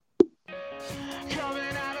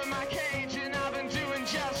Coming out of my cage and I've been doing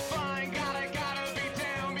just fine. Gotta be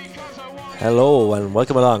down because I want. Hello and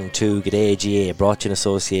welcome along to G'day GA, brought to you in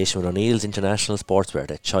association with O'Neill's International Sportswear,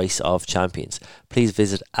 the choice of champions. Please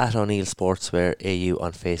visit at O'Neill Sportswear AU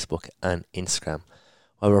on Facebook and Instagram.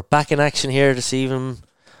 Well, we're back in action here this evening.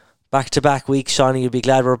 Back-to-back weeks, Shawnee, you'll be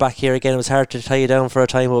glad we're back here again. It was hard to tie you down for a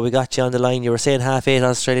time, but we got you on the line. You were saying 8:30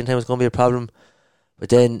 Australian time was going to be a problem, but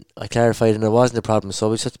then I clarified and it wasn't a problem, so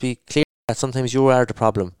we just have to be clear that sometimes you are the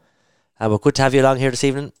problem. But good to have you along here this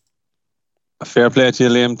evening. Fair play to you,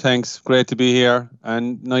 Liam. Thanks. Great to be here.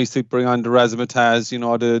 And nice to bring on the razzmatazz,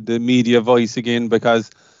 the media voice again,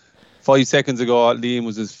 because 5 seconds ago, Liam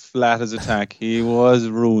was as flat as a tack. He was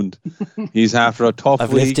ruined. He's after a tough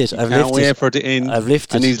week. Can't wait for it to end. I've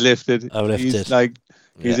lifted. And he's lifted. I've lifted.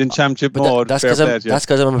 He's in championship mode. That's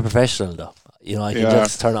because I'm a professional, though. I can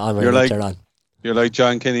just turn it on when I turn on. You're like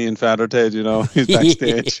John Kenny and Father Ted, he's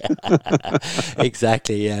backstage.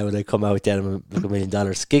 Exactly, yeah, when I come out there, I'm like $1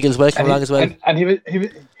 million. Giggles, welcome along as well. And he was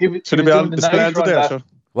Should he be on the splans there, sir?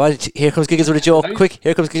 Well, here comes Giggles with a joke. Quick,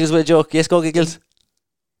 here comes Giggles with a joke. Yes, go Giggles.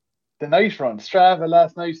 The night run, Strava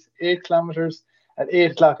last night, 8 kilometres at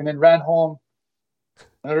 8 o'clock, and then ran home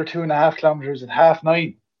another 2.5 kilometres at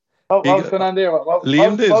 9:30. What was going on there? What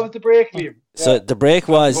was the break, Liam? So the break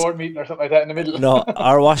was board meeting or something like that in the middle. No,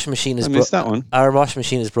 our washing machine is Our washing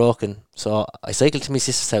machine is broken. So I cycled to my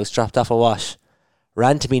sister's house, dropped off a wash,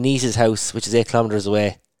 ran to my niece's house, which is 8 kilometres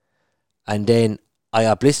away, and then I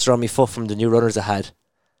got a blister on my foot from the new runners I had.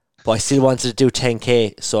 But I still wanted to do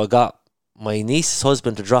 10k, so I got my niece's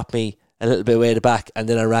husband to drop me a little bit away at the back, and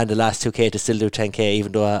then I ran the last 2k to still do 10k,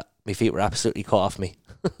 even though my feet were absolutely cut off me.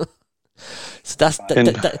 So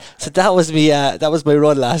that was me. That was my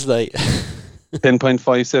run last night.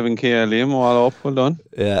 10.57k, Liam, all up. Well done.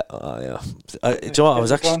 Yeah, yeah. Do you know what? I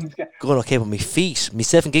was actually going okay, but my feet. My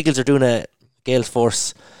 7 giggles are doing a Gales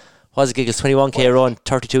Force. What's it, giggles? 21k run,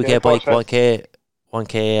 32k bike,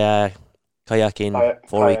 1k kayaking,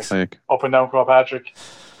 4 weeks. Up and down Crawpatrick.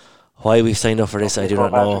 Why we've signed up for this, I do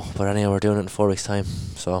not know. But anyway, we're doing it in 4 weeks' time.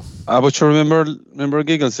 So. But you remember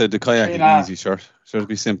Giggles said the kayak is easy, sure. Sure, it'll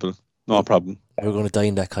be simple. No problem. We're going to die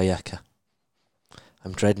in that kayak.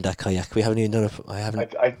 I'm dreading that kayak. We haven't even done it. I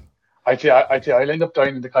haven't. I'll end up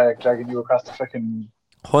dying in the kayak, dragging you across the freaking.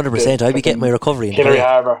 100%. I'll be getting my recovery in the Hillary kayak.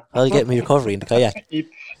 Harbour. I'll get my recovery in the kayak.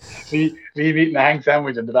 me eating a hang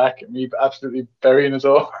sandwich in the back, and me absolutely burying us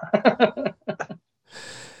all.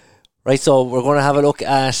 Right, so we're going to have a look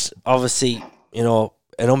at, obviously, an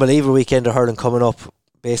unbelievable weekend of hurling coming up.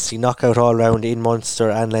 Basically, knockout all round in Munster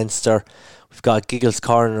and Leinster. We've got Giggles'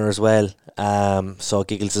 corner as well. So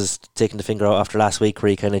Giggles is taking the finger out after last week where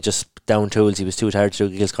he kind of just down tools. He was too tired to do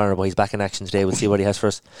Giggles' corner, but he's back in action today. We'll see what he has for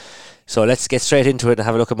us. So let's get straight into it and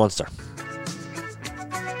have a look at Munster.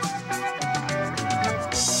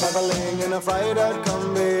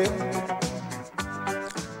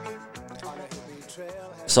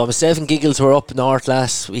 So myself and Giggles were up north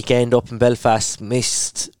last weekend, up in Belfast.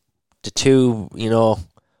 Missed the two,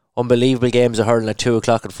 unbelievable games of hurling at 2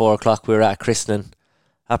 o'clock and 4 o'clock. We were at a christening.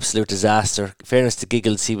 Absolute disaster. In fairness to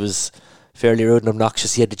Giggles, he was fairly rude and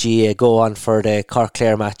obnoxious. He had the GA go on for the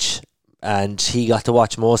Cork-Clare match, and he got to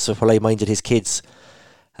watch most of it while I minded his kids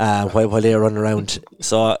while they were running around.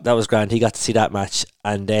 So that was grand. He got to see that match,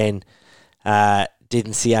 and then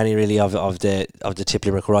didn't see any really of the Tip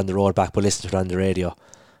Limerick were on the road back, but listened to it on the radio.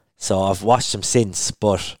 So I've watched them since,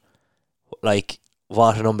 but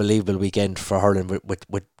what an unbelievable weekend for hurling with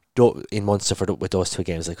in Munster with those two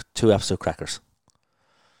games, two absolute crackers.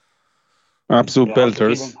 Absolute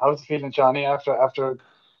belters. How's it feeling, Johnny, after the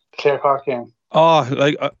Clare Cork game?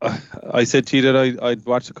 Oh, I said to you that I'd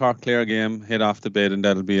watch the Cork Clare game, head off the bed, and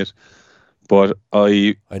that'll be it. But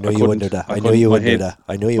I know you wouldn't do that. I know you wouldn't do that.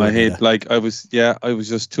 I know you wouldn't do that. I was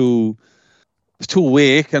just too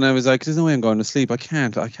awake, and I was like, there's no way I'm going to sleep. I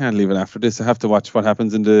can't leave it after this. I have to watch what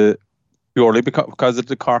happens in the purely because of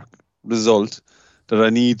the Cork result, that I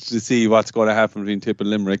need to see what's going to happen between Tip and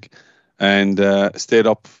Limerick, and stayed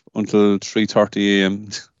up until 3:30 a.m.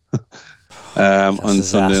 on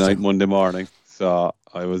Sunday night, Monday morning. So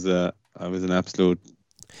I was an absolute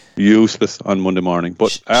useless on Monday morning.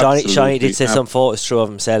 But Shawnee did say some photos through of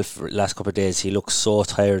himself last couple of days. He looks so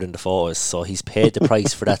tired in the photos, so he's paid the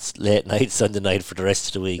price for that late night Sunday night for the rest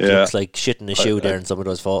of the week. Yeah. He looks like shit in a shoe there in some of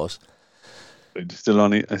those photos.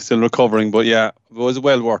 Still recovering, but yeah, it was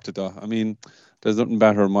well worth it though. I mean, there's nothing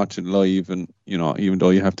better than watching live, and even though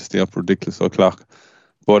you have to stay up ridiculous o'clock.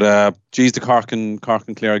 But the Cork and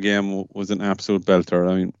Clare game was an absolute belter.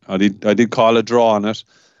 I mean, I did call a draw on it.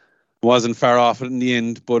 Wasn't far off it in the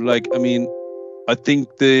end, but I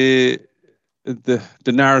think the the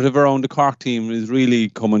narrative around the Cork team is really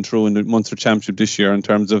coming through in the Munster Championship this year in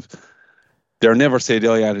terms of their never say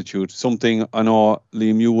die attitude. Something I know,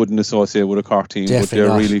 Liam, you wouldn't associate with a Cork team, Definitely but they're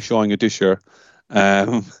not. really showing it this year.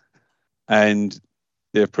 And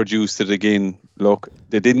they've produced it again. Look,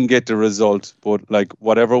 they didn't get the result, but like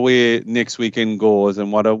whatever way next weekend goes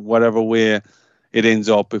and whatever way it ends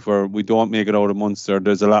up, if we don't make it out of Munster,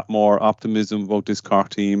 there's a lot more optimism about this Cork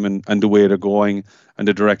team and the way they're going and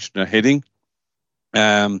the direction they're heading.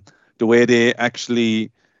 The way they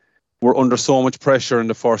actually were under so much pressure in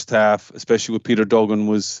the first half, especially with Peter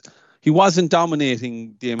Duggan, he wasn't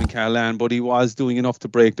dominating Damien Cahalane, but he was doing enough to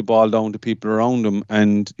break the ball down to people around him,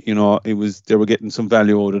 and they were getting some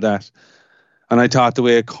value out of that. And I thought the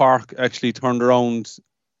way Cork actually turned around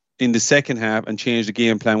in the second half and changed the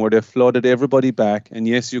game plan, where they flooded everybody back. And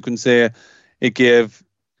yes, you can say it gave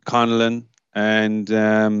Connellan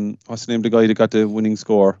and what's the name of the guy that got the winning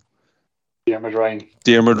score? Diarmuid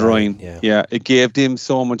Ryan. Yeah, it gave them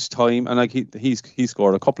so much time, and like he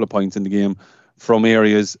scored a couple of points in the game from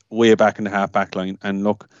areas way back in the half back line. And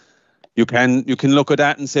look, you can look at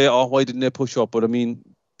that and say, oh, why didn't they push up? But I mean,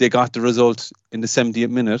 they got the result in the 70th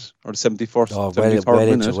minute or the 71st, 73rd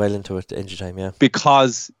minute. Well into it, injury time, yeah.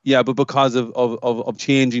 Because of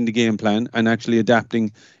changing the game plan and actually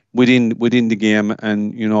adapting within the game,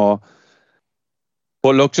 and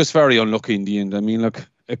but look, just very unlucky in the end. I mean, look,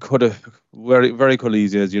 it could have very, very could have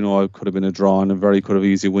easy, as you know, it could have been a draw, and very could have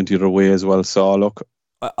easy went either way as well. So look,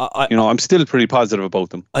 I'm still pretty positive about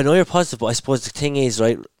them. I know you're positive, but I suppose the thing is,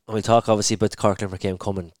 right, when we talk obviously about the Cork Limerick game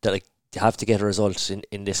coming, that like you have to get a result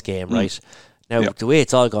in this game, right? Now, the way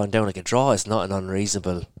it's all gone down, like a draw is not an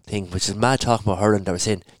unreasonable thing, which is mad talking about hurling. That we're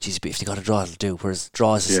saying, geez, if they got a draw, it'll do. Whereas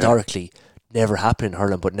draws historically never happen in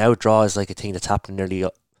hurling, but now draw is like a thing that's happening nearly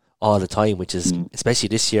all the time, which is especially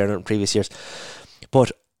this year and in previous years.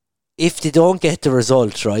 But if they don't get the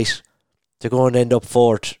result, right, they're going to end up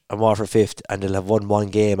fourth and Waterford fifth, and they'll have won one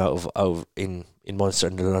game out of in Munster,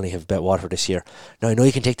 and they'll only have bet Waterford this year. Now, I know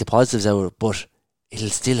you can take the positives out of it, but it'll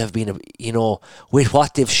still have been, with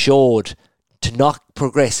what they've showed, to not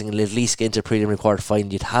progressing and at least get into preliminary quarter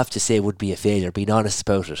final, you'd have to say would be a failure, being honest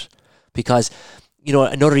about it. Because,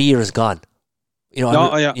 another year is gone.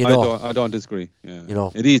 I don't disagree. Yeah.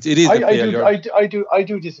 It is a failure. I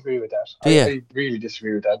do disagree with that. I really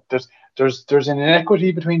disagree with that. There's an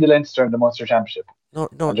inequity between the Leinster and the Munster Championship. No.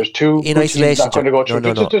 And there's two in isolation. No.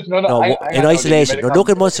 In isolation. No, look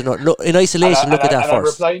at Munster. No, in isolation. Look at that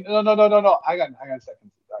first. No. Hang on a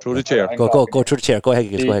second. Through the chair. Go through the chair. Go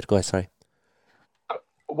ahead. Go ahead. Sorry.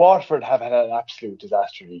 Watford have had an absolute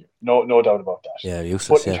disaster year. No doubt about that. Yeah,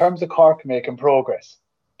 useless. But in terms of Cork making progress,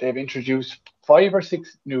 they've introduced 5 or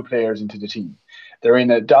 6 new players into the team. They're in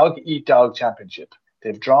a dog-eat-dog championship.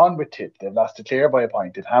 They've drawn with Tip. They've lost to Clare by a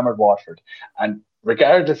point. They've hammered Watford. And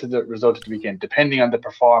regardless of the result of the weekend, depending on the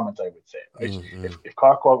performance, I would say, right? If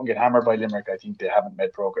Cork go out and get hammered by Limerick, I think they haven't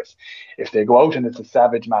made progress. If they go out and it's a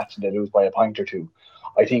savage match and they lose by a point or two,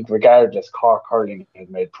 I think regardless, Cork hurling has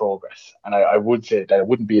made progress. And I would say that it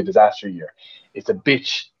wouldn't be a disaster year. It's a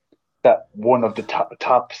bitch that one of the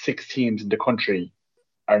top 6 teams in the country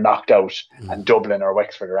are knocked out, and Dublin or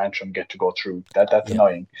Wexford or Antrim get to go through. That's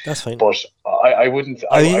annoying. That's fine. But I wouldn't.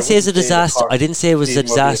 I didn't say it's a disaster. I didn't say it was a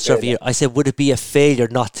disaster of a year. I said, would it be a failure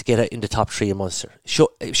not to get it in the top 3 in Munster?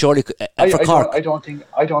 Surely for Cork. I don't think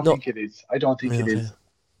it is. I don't think it is.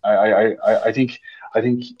 I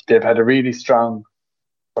think they've had a really strong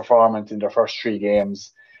performance in their first 3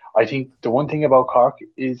 games. I think the one thing about Cork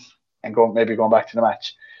is, and going back to the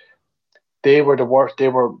match, they were the worst. They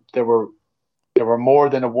were more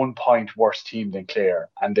than a 1 point worse team than Clare,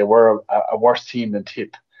 and they were a worse team than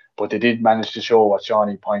Tip, but they did manage to show what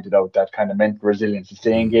Shawnee pointed out, that kind of mental resilience to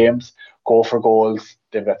stay in games, go for goals.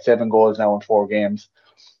 They've got 7 goals now in 4 games.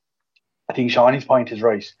 I think Shawnee's point is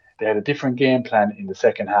right. They had a different game plan in the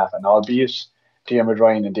second half, and albeit Diarmuid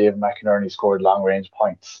Ryan and David McInerney scored long range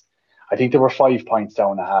points, I think they were 5 points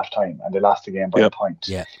down at half time, and they lost the game by a point.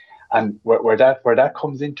 Yeah. And where that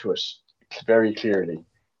comes into it very clearly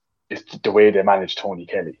is the way they managed Tony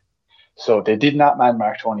Kelly. So they did not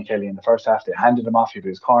man-mark Tony Kelly in the first half. They handed him off. He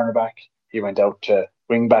was cornerback. He went out to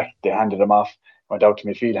wing-back. They handed him off. Went out to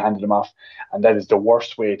midfield, handed him off. And that is the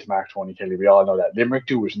worst way to mark Tony Kelly. We all know that. Limerick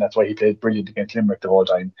do it, and that's why he played brilliant against Limerick the whole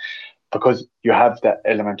time. Because you have that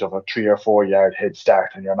element of a 3 or 4 yard head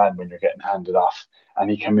start on your man when you're getting handed off. And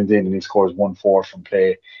he comes in and he scores 1-4 from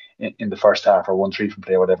play in the first half, or 1-3 from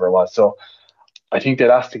play, whatever it was. So I think they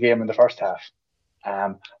lost the game in the first half.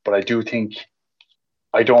 But I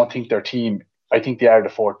don't think their team, I think they are the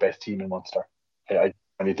 4th best team in Munster. I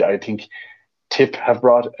think Tip have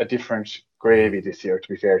brought a different gravy this year, to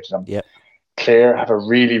be fair to them. Yeah. Clare have a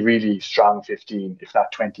really, really strong 15, if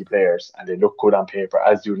not 20 players, and they look good on paper,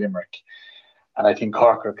 as do Limerick. And I think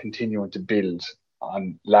Cork are continuing to build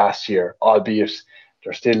on last year, albeit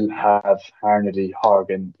they still have Harnedy,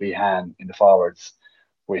 Horgan, Lehan in the forwards,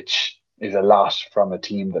 which is a lot from a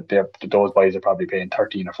team that those boys are probably playing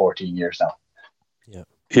 13 or 14 years now.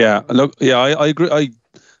 Yeah. Look, yeah, I agree.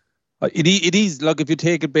 It is, look, if you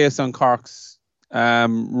take it based on Cork's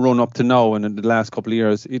run up to now and in the last couple of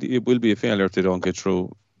years, it will be a failure if they don't get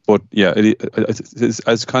through. But yeah, it's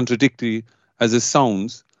as contradictory as it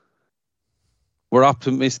sounds. We're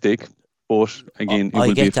optimistic, but again, it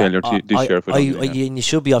will be a failure this year. And you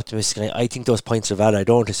should be optimistic. I think those points are valid. I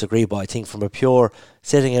don't disagree, but I think from a pure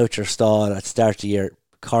setting out your stall at the start of the year,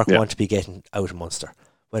 Cork want to be getting out of Munster.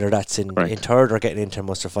 Whether that's in third or getting into a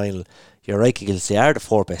Munster final, you're right, Giggles, they are the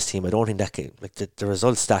fourth best team. I don't think that the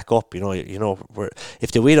results stack up. You know,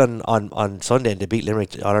 if they win on Sunday and they beat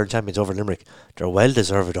Limerick, All-Ireland champions over Limerick, they're well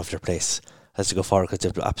deserved of their place as to go forward because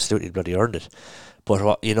they've absolutely bloody earned it.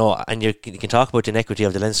 But and you can talk about the inequity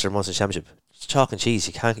of the Leinster Munster Championship. It's chalk and cheese.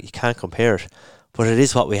 You can't compare it, but it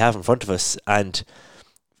is what we have in front of us. And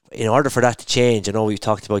in order for that to change, I know we've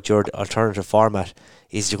talked about your alternative format.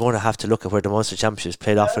 Is you're going to have to look at where the Munster Championship is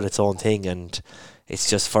played off in its own thing, and it's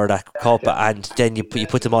just for that cup, and then you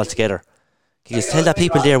put them all together. Can you tell that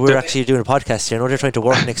people there we're actually doing a podcast here? I know they're trying to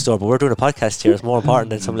work next door, but we're doing a podcast here. It's more important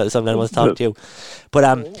than some of them wants to talk to you.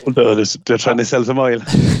 But they're trying to sell some oil.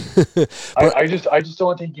 I just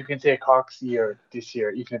don't think you can say Cork's this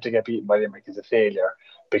year, even if they get beaten by Limerick, is a failure,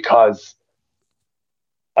 because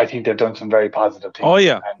I think they've done some very positive things. Oh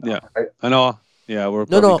yeah, I know. Yeah, we're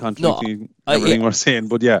probably contradicting everything we're saying,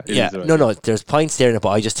 but yeah. There's points there, but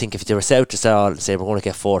I just think if they were set out to start and say we're going to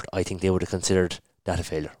get fourth, I think they would have considered that a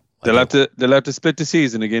failure. They'll have to split the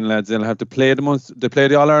season again, lads. They'll have to play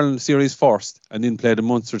the All-Ireland series first, and then play the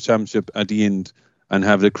Munster Championship at the end, and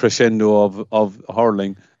have the crescendo of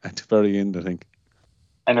hurling at the very end, I think.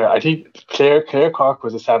 Anyway, I think Clare Cork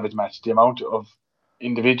was a savage match. The amount of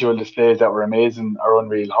individual displays that were amazing are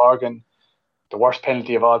unreal. Horgan, the worst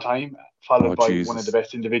penalty of all time, followed by one of the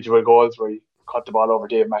best individual goals where he cut the ball over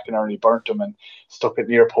Dave McInerney, burnt him and stuck it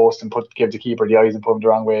near post and gave the keeper the eyes and put him the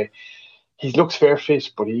wrong way. He looks fair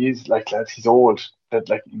fit, but he is he's old. That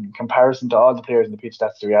in comparison to all the players in the pitch,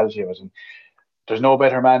 that's the reality of it. And there's no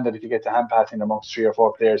better man that if he gets a hand passing amongst 3 or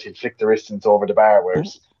 4 players, he'll flick the wrist and it's over the bar,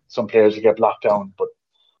 whereas some players will get blocked down. But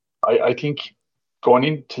I think going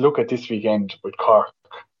in to look at this weekend with Cork,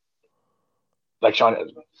 like Sean,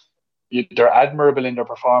 they're admirable in their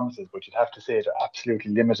performances, but you'd have to say they're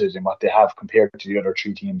absolutely limited in what they have compared to the other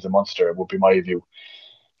 3 teams in Munster, would be my view.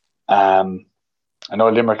 I know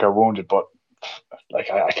Limerick are wounded, but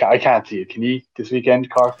I can't see it. Can you this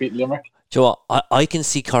weekend, Cork beat Limerick? Joe, I can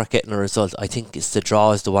see Cork getting a result. I think it's the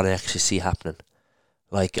draw is the one I actually see happening.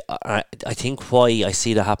 Like, I think why I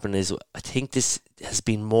see that happen is I think this has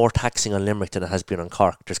been more taxing on Limerick than it has been on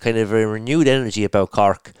Cork. There's kind of a renewed energy about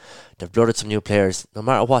Cork. They've blooded some new players. No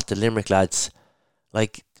matter what, the Limerick lads,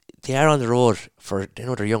 like, they are on the road for,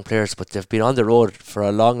 they're young players, but they've been on the road for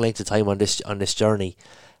a long length of time on this journey.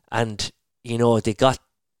 And they got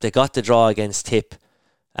the draw against Tip,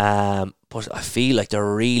 but I feel like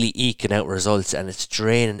they're really eking out results, and it's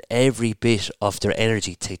draining every bit of their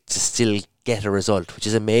energy to still get a result, which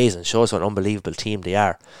is amazing. Shows what an unbelievable team they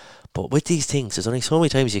are. But with these things, there's only so many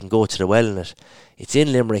times you can go to the well in it. It's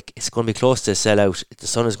in Limerick. It's going to be close to a sellout. The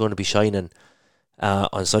sun is going to be shining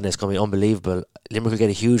on Sunday. It's going to be unbelievable. Limerick will get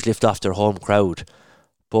a huge lift off their home crowd.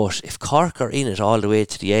 But if Cork are in it all the way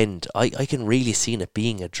to the end, I can really see it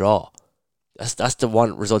being a draw. That's the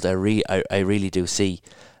one result I really do see.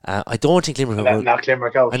 I don't think Limerick will knock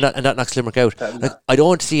Limerick out. And that knocks Limerick out. I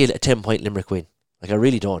don't see a 10-point Limerick win. I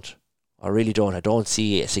really don't. I don't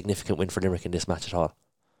see a significant win for Limerick in this match at all.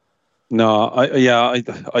 No,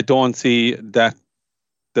 I don't see that.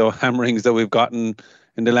 The hammerings that we've gotten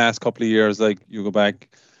in the last couple of years, like you go back,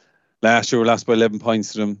 last year we lost by 11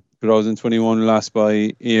 points to them. 2021 we lost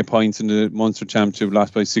by 8 points in the Munster Championship,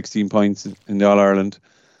 lost by 16 points in the All-Ireland.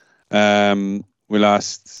 We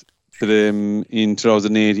lost to them in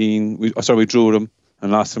 2018. We drew them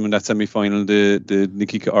and lost them in that semi-final. The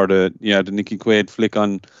Nicky Quaid flick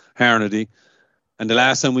on Harnedy, and the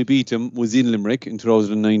last time we beat them was in Limerick in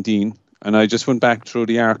 2019. And I just went back through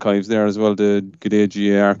the archives there as well, the G'day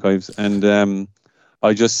GA archives, and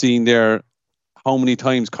I just seen there how many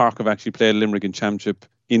times Cork have actually played Limerick in Championship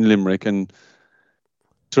in Limerick, and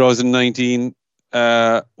 2019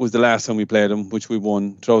 was the last time we played them, which we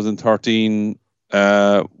won. 2013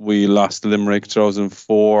 we lost to Limerick.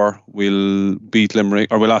 2004 we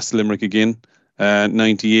lost to Limerick again.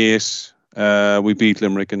 98 We beat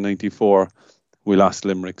Limerick in 94. We lost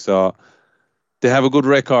Limerick. So they have a good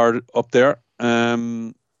record up there.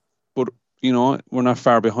 But, we're not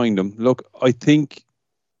far behind them. Look, I think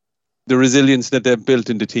the resilience that they've built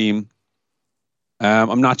in the team,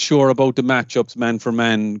 I'm not sure about the matchups man for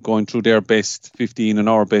man going through their best 15 and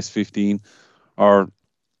our best 15, or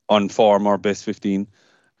on form our best 15,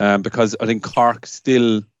 because I think Cork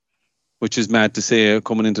still, which is mad to say,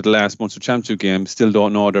 coming into the last Munster Championship game, still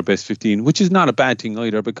don't know their best 15, which is not a bad thing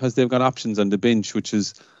either, because they've got options on the bench, which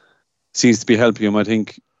seems to be helping them. I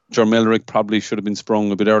think Jermellerick probably should have been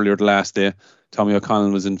sprung a bit earlier the last day. Tommy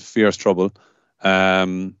O'Connell was in fierce trouble.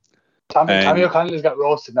 Tommy O'Connell has got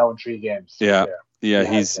roasted now in 3 games. Yeah,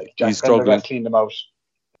 he's struggling. Cleaned him out.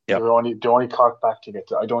 Yeah. The only Cork back to get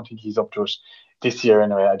to. I don't think he's up to it this year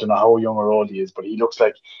anyway. I don't know how young or old he is, but he looks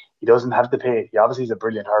like he doesn't have the pay. He obviously is a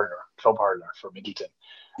brilliant club hurler for Middleton.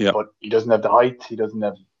 Yeah. But he doesn't have the height. He doesn't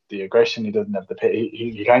have the aggression. He doesn't have the pay.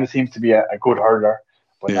 He kind of seems to be a good hurler,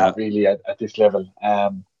 but not really at this level.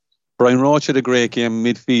 Brian Roach had a great game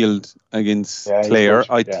midfield against Clare.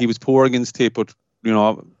 He was poor against Tip, but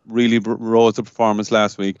really rose the performance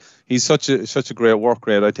last week. He's such a great work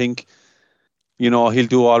rate. I think, he'll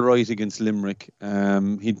do all right against Limerick.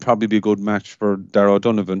 He'd probably be a good match for Darragh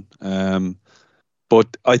O'Donovan.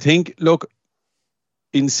 But I think, look,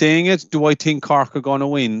 in saying it, do I think Cork are going to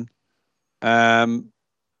win? Putting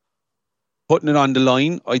it on the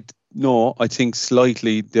line, I think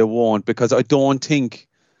slightly they won't, because I don't think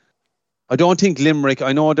Limerick,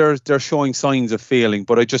 I know they're showing signs of failing,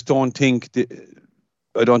 but I just don't think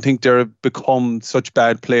they've become such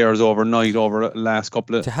bad players overnight over the last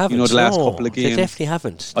couple of couple of games. They definitely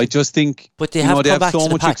haven't. I just think, but they have so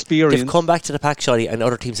much experience. They've come back to the pack, Shotty, and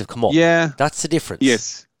other teams have come up. Yeah, that's the difference.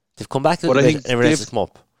 Yes, they've come back to the bit, and everyone else has come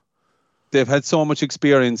up. They've had so much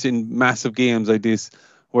experience in massive games like this,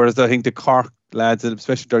 whereas I think the Cork lads,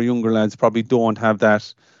 especially their younger lads, probably don't have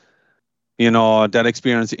that. That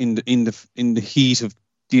experience in the heat of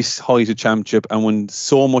this height of championship, and when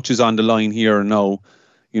so much is on the line here and now,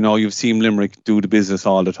 you've seen Limerick do the business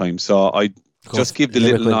all the time. So I just give the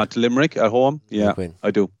little nod to Limerick at home. Yeah, I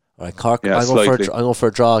do. All right, Cork. I'm going for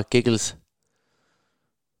a draw. Giggles.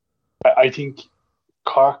 I think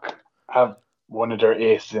Cork have one of their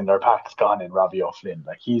aces in their packs gone in Robbie O'Flynn.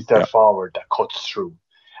 Like, he's their forward that cuts through,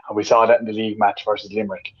 and we saw that in the league match versus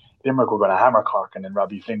Limerick. Limerick were going to hammer Cork, and then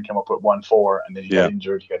Robbie Flynn came up with 1-4, and then he got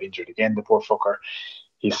injured. He got injured again, the poor fucker.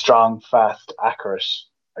 He's strong, fast, accurate,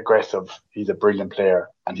 aggressive. He's a brilliant player,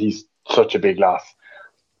 and he's such a big loss.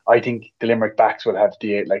 I think the Limerick backs will have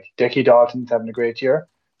Dickie Dalton's having a great year.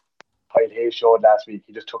 Kyle Hayes showed last week.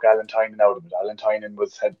 He just took Alan Tynan out of it. Alan Tynan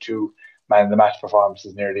had 2 man of the match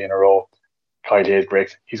performances nearly in a row. Kyle Hayes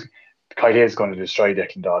breaks. Kyle Hayes is going to destroy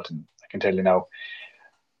Declan Dalton. I can tell you now.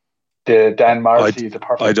 The Dan Morrissey is a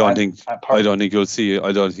perfect. I don't think you'll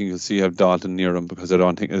see have Dalton near him, because I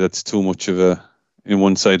don't think that's too much of a in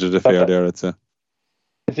one side of the fair there. It's a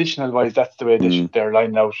positional wise, that's the way they're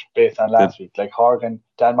lining out based on last week. Like Horgan,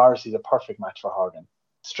 Dan Morrissey is a perfect match for Horgan.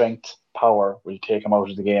 Strength, power will take him out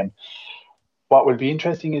of the game. What will be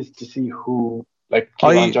interesting is to see who, like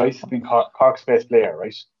Kieran Joyce has been Cork's best player,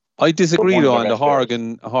 right? I disagree though on the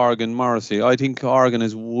Horgan Morrissey. I think Horgan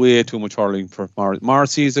is way too much hurling for Morrissey.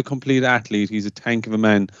 Morrissey is a complete athlete. He's a tank of a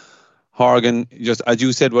man. Horgan, just as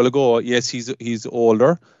you said well ago, yes, he's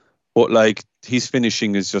older, but like his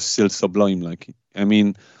finishing is just still sublime. Like, I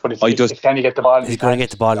mean, but can he get the ball? He's going to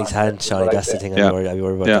get the ball in his hand, Charlie. That's the thing. I'd be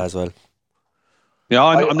worried about that as well. Yeah,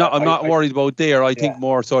 I'm not worried about there. I think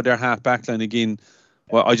more so their half backline again.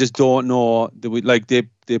 Well, I just don't know.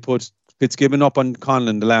 They put Fitzgibbon up on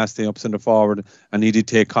Conlon the last day up centre forward, and he did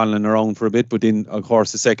take Conlon around for a bit, but then of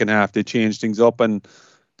course the second half they changed things up and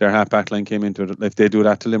their half back line came into it. If they do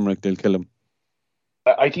that to Limerick, they'll kill him.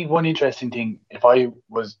 I think one interesting thing, if I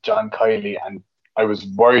was John Kiley and I was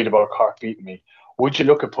worried about Cork beating me, would you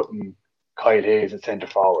look at putting Kyle Hayes at centre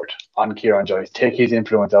forward on Kieran Joyce, take his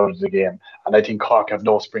influence out of the game? And I think Cork have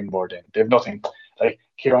no springboard in. They have nothing. Like,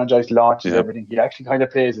 Kieran Joyce launches everything. He actually kind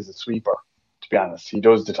of plays as a sweeper. To be honest, he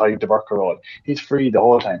does the Tadhg de Búrca role. He's free the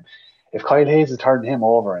whole time. If Kyle Hayes is turning him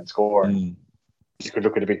over and scoring, you could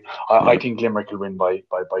look at it a bit. I think Limerick will win by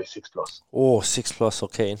 6+. Oh, 6+.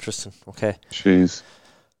 Okay, interesting. Okay. Jeez.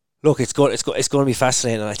 Look, it's going to be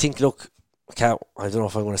fascinating. And I think, I don't know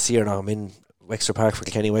if I'm going to see her now. I'm in Wexford Park for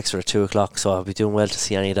Kilkenny Wexford at 2:00, so I'll be doing well to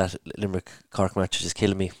see any of that Limerick Cork match, which is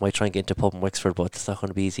killing me. Might try and get into a pub in Wexford, but it's not going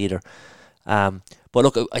to be easy either. But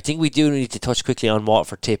look, I think we do need to touch quickly on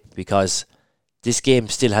Waterford Tip, because this game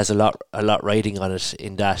still has a lot riding on it,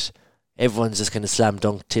 in that everyone's just kind of slam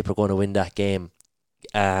dunk Tip are going to win that game.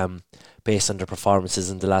 based on their performances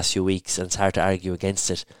in the last few weeks, and it's hard to argue against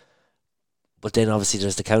it. But then obviously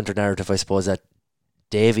there's the counter narrative, I suppose, that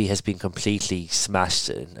Davy has been completely smashed,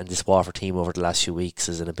 and this Waterford team over the last few weeks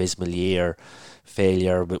is an abysmal year,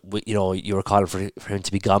 failure. But you know, you were calling for him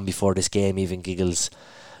to be gone before this game, even Giggles.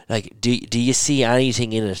 Like, do you see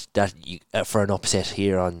anything in it that you, for an upset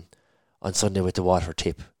here on Sunday with the Waterford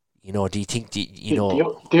tip? You know, do you think the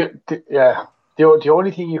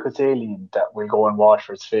only thing you could say, Liam, that will go in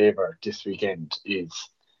Waterford's favour this weekend is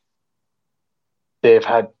they've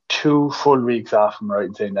had 2 full weeks off, I'm right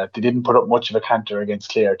in saying that. They didn't put up much of a counter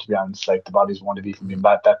against Clare, to be honest. Like, the bodies won't have even been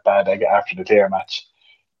that bad after the Clare match.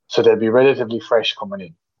 So they'll be relatively fresh coming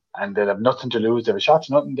in. And they'll have nothing to lose. They have a shot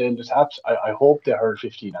to nothing. They'll just have to, I hope they hurl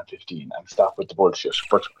 15 on 15 and stop with the bullshit.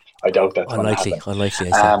 But I doubt that's unlikely. Unlikely,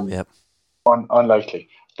 yep. Unlikely.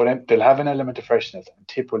 But they'll have an element of freshness. And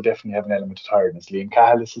Tip will definitely have an element of tiredness. Liam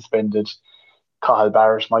Cahill is suspended. Cahill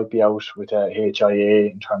Barrett might be out with a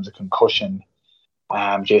HIA in terms of concussion.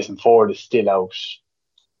 Jason Ford is still out.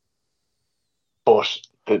 But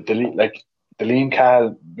the Liam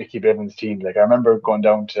Cahill, Mickey Bevins team, like, I remember going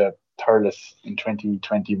down to Thurles in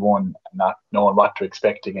 2021, not knowing what to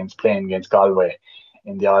expect playing against Galway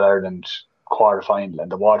in the All-Ireland quarter-final,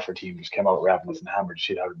 and the Waterford team just came out ravenous and hammered the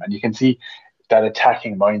shit out of them. And you can see that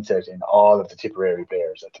attacking mindset in all of the Tipperary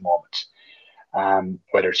players at the moment.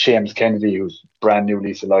 Whether it's Seamus Kennedy, who's brand new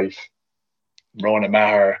lease of life, Ronan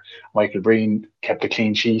Maher, Michael Breen kept a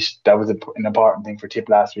clean sheet. That was an important thing for Tip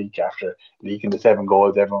last week after leaking the 7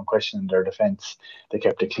 goals. Everyone questioning their defence. They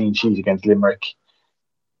kept a clean sheet against Limerick.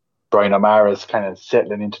 Brian O'Mara's kind of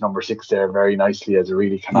settling into number 6 there very nicely as a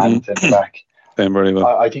really commanding centre back. Playing very well.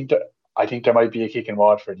 I think there might be a kick in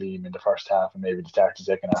Waterford, Liam, in the first half and maybe the start of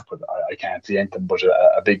the second half, but I can't see anything but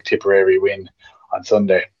a big Tipperary win on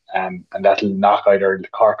Sunday. And that'll knock either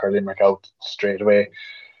Cork or Limerick out straight away.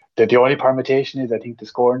 The only permutation is, I think the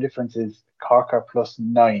scoring difference is Cork are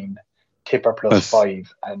 +9, Tip are +5,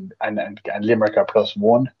 and Limerick are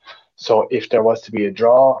 +1. So if there was to be a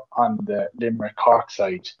draw on the Limerick Cork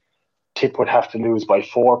side, Tip would have to lose by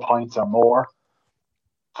 4 points or more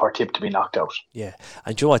for Tip to be knocked out. Yeah,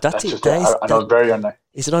 and you know what? That's it. Very unlikely.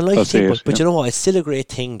 It's an unlikely, but you know what? It's still a great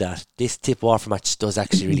thing that this Tip Waterford match does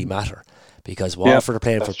actually really matter, because Waterford are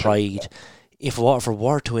playing for pride. Yeah. If Waterford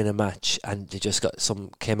were to win a match and they just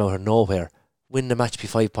came out of nowhere, win the match by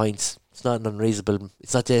 5 points, it's not an unreasonable.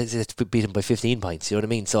 It's not to beat them by 15 points. You know what I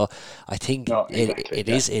mean? So I think it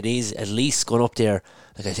is at least going up there.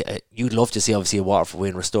 Like I say, you'd love to see obviously a Waterford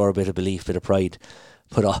win, restore a bit of belief, bit of pride,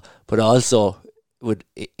 but also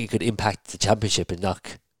it could impact the championship and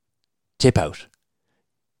knock Tip out.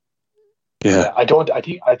 Yeah, I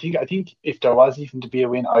think if there was even to be a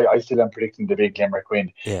win, I still am predicting the big Limerick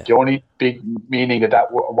win. Yeah. The only big meaning that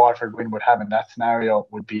Waterford win would have in that scenario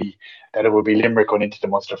would be that it would be Limerick going into the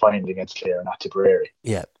Munster final against Clare, not Tipperary.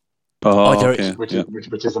 Yeah. Okay. Which is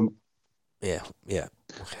yeah.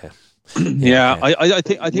 Okay. Yeah, I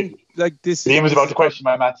think like this. Liam was about to question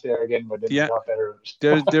my maths there again, but better.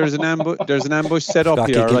 There's an ambush set up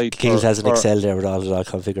here, right? Kings has an Excel there with all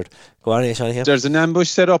configured. Go on, Sean. There's an ambush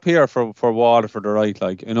set up here for Waterford, right?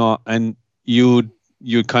 Like, you know, and you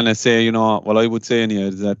kind of say, you know, well, I would say anyway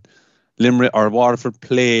is that Limerick or Waterford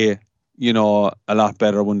play, you know, a lot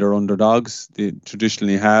better when they're underdogs. They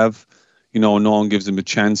traditionally have, you know, no one gives them a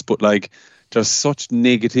chance, but like there's such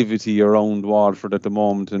negativity around Waterford at the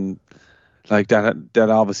moment, and like that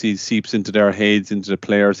obviously seeps into their heads, into the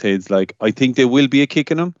players' heads. Like, I think there will be a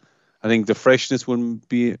kick in them. I think the freshness will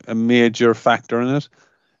be a major factor in it.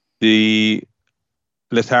 The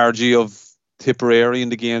lethargy of Tipperary in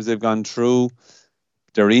the games they've gone through,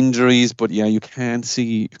 their injuries, but yeah, you can't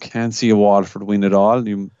see a Waterford win at all.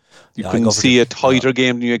 You couldn't see a tighter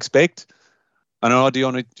game than you expect. I know the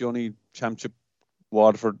only championship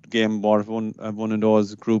Waterford game, Waterford one of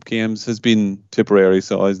those group games has been Tipperary.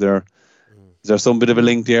 So is there some bit of a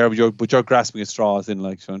link there? But you're grasping at straws in,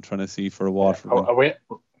 like, so I'm trying to see for a Waterford win.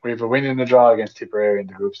 We have a win and a draw against Tipperary in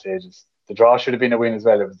the group stages. The draw should have been a win as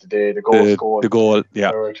well. It was the day the goal scored. The goal,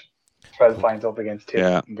 yeah. 12 points up against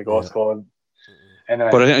Tip. And the goal scored. Anyway.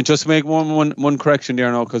 But I just make one correction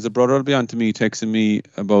there now, because the brother will be on to me texting me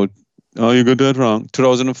about, oh, you got that wrong.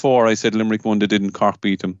 2004, I said Limerick won, they didn't. Cork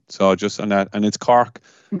beat them. So just on that. And it's Cork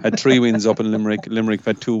had 3 wins up in Limerick. Limerick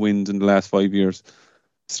had 2 wins in the last 5 years.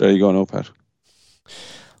 So there you go now, Pat.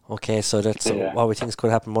 Okay, so that's what we think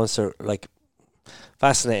could happen. Munster, like,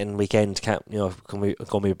 fascinating weekend. Can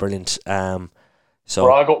be brilliant. So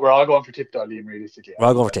we're all going for Tip, Liam, realistically. We're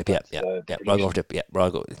all going for Tip, yeah. We're all going for Tip, yeah. We're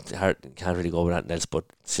all can't really go with anything else, but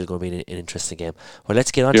still going to be an interesting game. Well,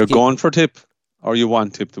 let's get on. You're going for Tip, or you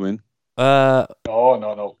want Tip to win? No.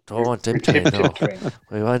 Don't want Tip to win. No.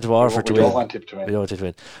 We want Waterford to win. We don't want Tip to win. We don't want Tip to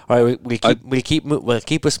win. All right, we'll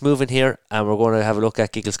keep us moving here, and we're going to have a look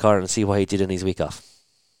at Giggles Corner and see what he did in his week off.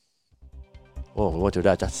 Oh, we won't do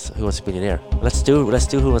that. That's Who Wants to Be a Millionaire. Let's do Who Wants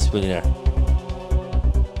to Be a Millionaire.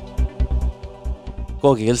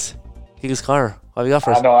 Go, Giggles. Giggles Corner. What have you got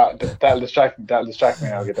for us? No, that'll distract me.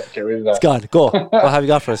 I'll get rid of that. It's gone. Go. What have you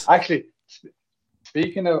got for us? Actually,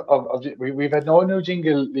 speaking of we've had no new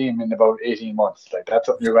jingle, Liam, in about 18 months. Like, that's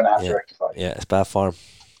something you're going to have to rectify. Yeah, it's bad form.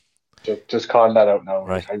 Just calling that out now.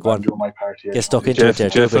 Right, go on. Do my part here. Get stuck into it there.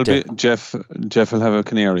 Jeff will have a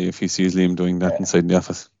canary if he sees Liam doing that inside the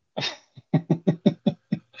office.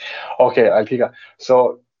 Okay, I'll pick up.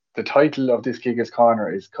 So the title of this Giggles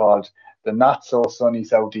Corner is called The Not So Sunny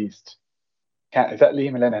Southeast. Is that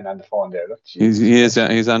Liam Lennon on the phone there? He's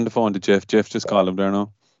on the phone to Jeff. Jeff just called him there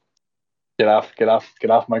now. Get off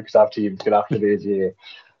Microsoft Teams, get off the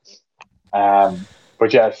AGA.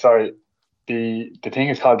 But yeah, sorry. The thing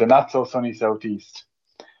is called The Not So Sunny Southeast.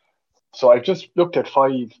 So I've just looked at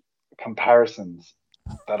 5 comparisons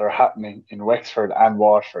that are happening in Wexford and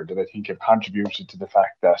Waterford that I think have contributed to the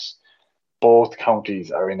fact that both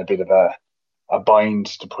counties are in a bit of a bind,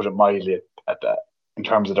 to put it mildly, in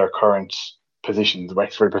terms of their current positions.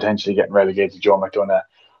 Wexford potentially getting relegated, Joe McDonagh,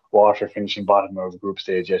 Waterford finishing bottom of the group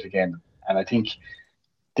stage yet again. And I think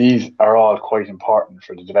these are all quite important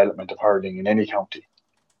for the development of hurling in any county.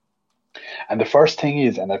 And the first thing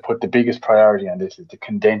is, and I put the biggest priority on this, is the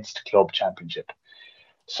condensed club championship.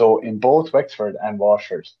 So in both Wexford and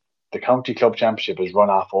Waterford, the county club championship is run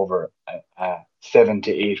off over a 7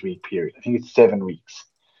 to 8 week period. I think it's 7 weeks,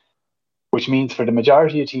 which means for the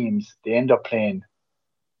majority of teams, they end up playing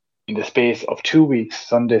in the space of 2 weeks,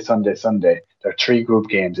 Sunday. There are 3 group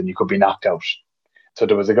games, and you could be knocked out. So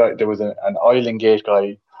there was an Island Gate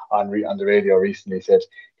guy on the radio recently said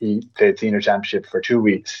he played senior championship for 2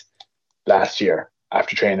 weeks last year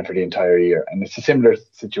after training for the entire year, and it's a similar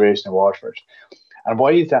situation in Waterford. And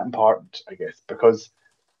why is that important? I guess because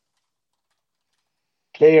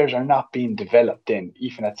players are not being developed then,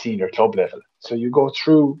 even at senior club level. So you go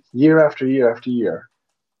through year after year after year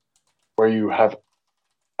where you have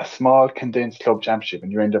a small condensed club championship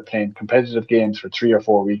and you end up playing competitive games for 3 or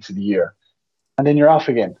 4 weeks of the year, and then you're off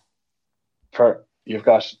again. You've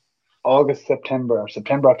got August, September,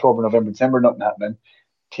 October, November, December, nothing happening.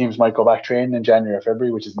 Teams might go back training in January or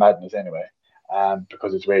February, which is madness anyway,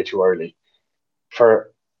 because it's way too early.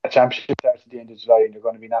 For a championship starts at the end of July and you're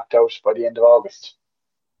going to be knocked out by the end of August.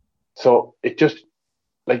 So it just,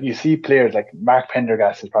 like, you see players like Mark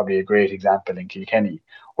Pendergast is probably a great example in Kilkenny,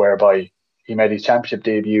 whereby he made his championship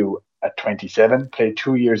debut at 27, played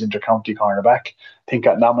 2 years inter-county cornerback, I think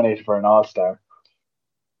got nominated for an All-Star.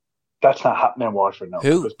 That's not happening in Waterford now.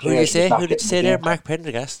 Who did you say there? Mark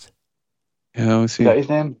Pendergast? Yeah, I see. Is that his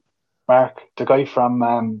name? Mark, the guy from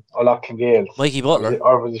O'Loughlain Gales. Mikey Butler?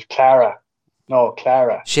 Or was it Clara? No,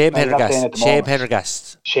 Clara. Shane Pendergast. Shane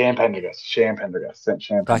Pendergast.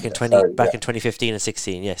 Back in 2015 and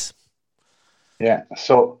 16, yes. Yeah,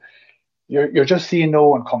 so you're just seeing no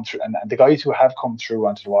one come through. And the guys who have come through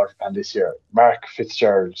onto the Waterford panel this year, Mark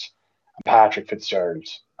Fitzgerald and Patrick Fitzgerald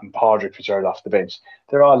and Padraig Fitzgerald off the bench,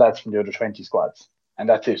 they're all lads from the other 20 squads. And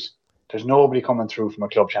that's it. There's nobody coming through from a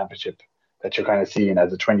club championship that you're kind of seeing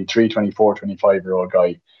as a 23, 24, 25-year-old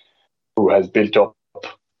guy who has built up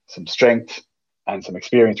some strength and some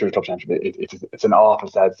experience through the club championship. It's an awful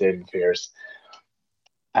sad state of affairs.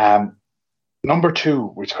 Number 2,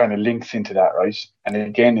 which kind of links into that, right? And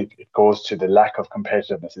again, it goes to the lack of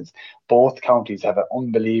competitiveness. Is both counties have an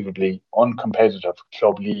unbelievably uncompetitive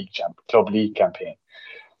club league campaign.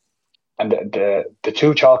 And the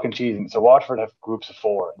 2 chalk and cheese, so Waterford have groups of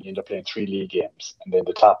 4, and you end up playing 3 league games, and then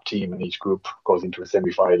the top team in each group goes into a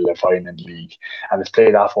semi-final, a final in the league, and it's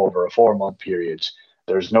played off over a 4-month period.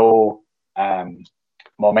 There's no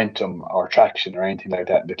momentum or traction or anything like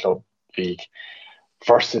that in the club league.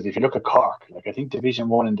 Versus if you look at Cork, like, I think Division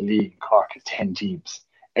 1 in the league, Cork has 10 teams.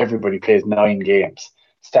 Everybody plays 9 games.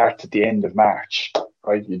 Starts at the end of March,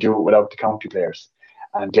 right? You do it without the county players.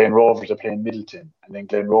 And Glen Rovers are playing Middleton, and then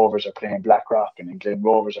Glen Rovers are playing Blackrock, and then Glen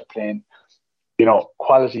Rovers are playing,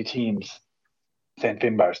 quality teams, St.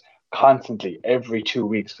 Finbars, constantly every 2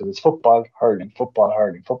 weeks, because it's football, hurling.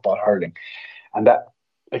 And that,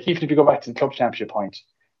 like, even if you go back to the club championship point,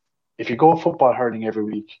 if you go football hurling every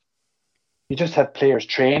week, you just have players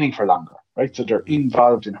training for longer, right? So they're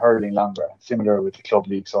involved in hurling longer, similar with the club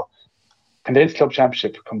league. So condensed club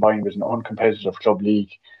championship combined with an uncompetitive club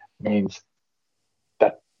league means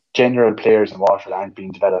that general players in Waterford aren't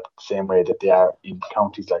being developed the same way that they are in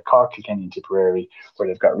counties like Cork, Kilkenny and Tipperary, where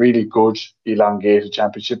they've got really good elongated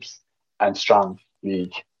championships and strong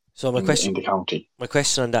league. So in the county. My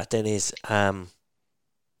question on that then is,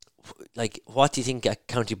 what do you think at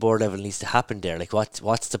county board level needs to happen there? Like,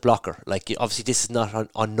 what's the blocker? Like, obviously this is not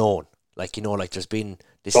unknown. Like, has been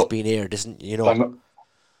aired, isn't, So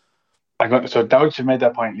now that you made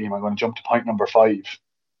that point, Liam, I'm going to jump to point number 5.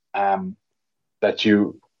 That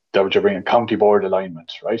you're bringing county board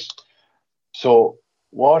alignment, right? So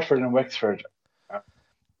Waterford and Wexford are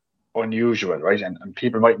unusual, right? And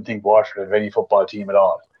people mightn't think Waterford have any football team at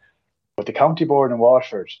all. But the county board in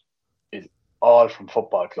Waterford is all from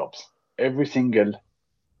football clubs. Every single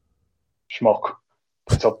schmuck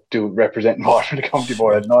that's up to representing Waterford the county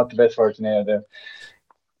board. I don't know what the best word to name them.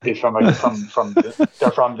 They're from the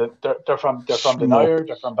Nair,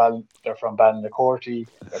 they're from Ballinlacorty,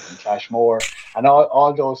 they're from Clashmore, and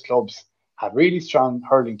all those clubs have really strong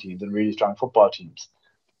hurling teams and really strong football teams.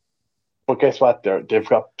 But guess what? They've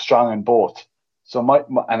got strong in both. So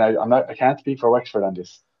I can't speak for Wexford on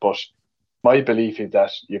this, but my belief is that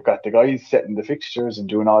you've got the guys setting the fixtures and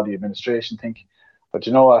doing all the administration thing. But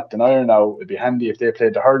you know what? The Nair now, it'd be handy if they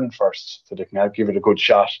played the hurling first, so they can help give it a good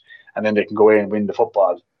shot, and then they can go in and win the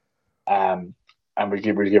football. And we'll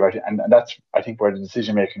give out, and that's, I think, where the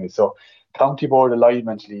decision making is. So county board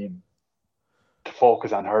alignment lean to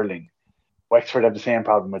focus on hurling. Wexford have the same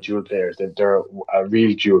problem with dual players. They're a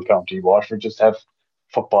real dual county. Waterford just have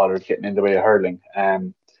footballers getting in the way of hurling.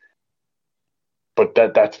 But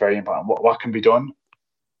that's very important. What can be done?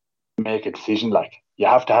 Make a decision. Like, you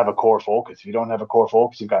have to have a core focus. If you don't have a core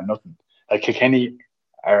focus, you've got nothing. Like, Kilkenny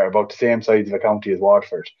are about the same size of a county as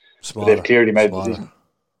Waterford. Smaller, they've clearly made a decision.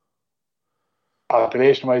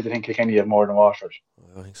 Population-wise, I think Kilkenny have more than Waterford.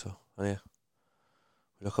 I think so. Oh, yeah.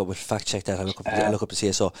 We'll fact check that. I look up the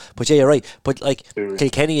CSO. But yeah, you're right. But like,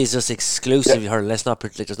 Kilkenny is just exclusively hurling. Let's not.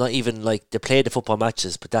 There's not even like they play the football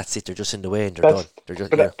matches, but that's it. They're just in the way and they're done. They're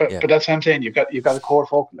just. But that's what I'm saying. You've got a core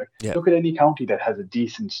focus. Like, look at any county that has a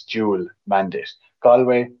decent dual mandate: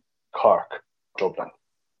 Galway, Cork, Dublin,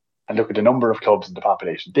 and look at the number of clubs in the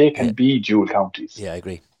population. They can be dual counties. Yeah, I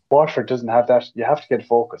agree. Waterford doesn't have that. You have to get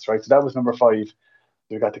focused, right? So that was number 5.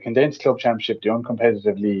 We've got the condensed club championship, the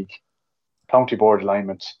uncompetitive league, county board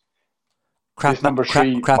alignment. Number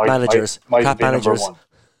 3, crap managers. Crap managers.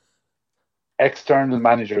 External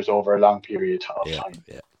managers over a long period of time.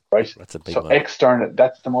 Yeah. Right? That's a big one. External,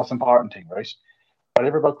 that's the most important thing, right?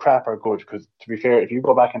 Whatever about crap are good, because to be fair, if you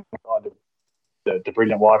go back and look at the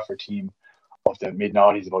brilliant Waterford team of the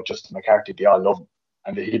mid-noughties about Justin McCarthy, they all love him.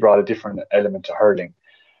 And he brought a different element to hurling.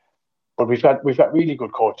 But we've got really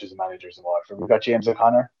good coaches and managers in Waterford. We've got James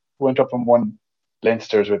O'Connor, who went up and won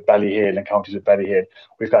Leinsters with Ballyhale and counties with Ballyhale.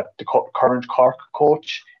 We've got the current Cork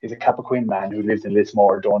coach, is a Cappoquin man who lives in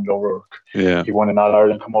Lismore, Donald O'Rourke. Yeah. He won an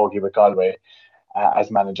All-Ireland Camogie with Galway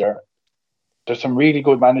as manager. There's some really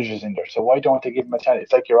good managers in there, so why don't they give them a chance?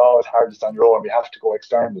 It's like you're always hardest on your own. We have to go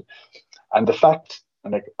external. And the fact,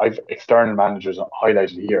 and like I've external managers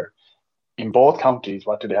highlighted here, in both counties,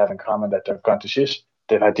 what do they have in common? That they've gone to shit.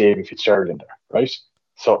 They've had David Fitzgerald in there, right?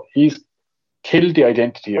 So he's killed the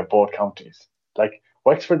identity of both counties. Like,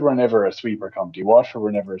 Wexford were never a sweeper county. Waterford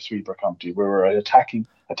were never a sweeper county. We were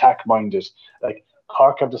attack-minded. Like,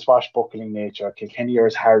 Cork have the swashbuckling nature. Kilkenny are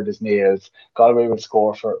as hard as nails. Galway will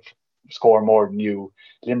score more than you.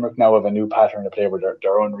 Limerick now have a new pattern of play where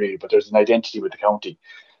they're unreal, but there's an identity with the county.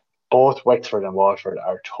 Both Wexford and Waterford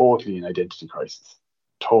are totally in identity crisis.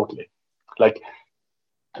 Totally.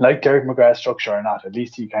 Like Derek McGrath's structure or not, at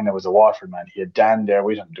least he kind of was a Waterford man. He had Dan there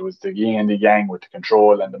with him. There was the yin and the yang with the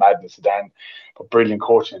control and the madness of Dan, but brilliant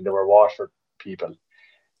coaching. And there were Waterford people.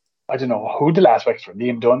 I don't know who the last Wexford.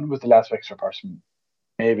 Liam Dunn was the last Wexford person.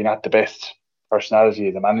 Maybe not the best personality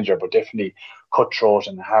as a manager, but definitely cutthroat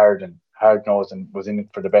and hard-nosed and was in it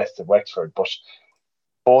for the best of Wexford. But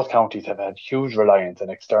both counties have had huge reliance on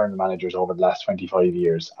external managers over the last 25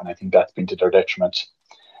 years, and I think that's been to their detriment.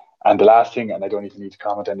 And the last thing, and I don't even need to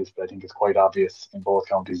comment on this, but I think it's quite obvious in both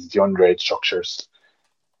counties, is the underage structures.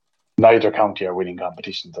 Neither county are winning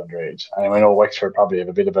competitions underage. And I know Wexford probably have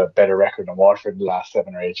a bit of a better record than Waterford in the last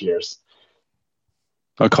 7 or 8 years.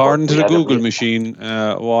 According to the Google machine,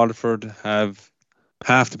 Waterford have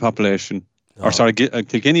half the population. No. Or sorry,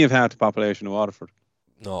 Kilkenny have half the population of Waterford.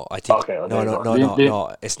 No, I think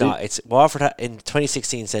no. It's not. It's Waterford in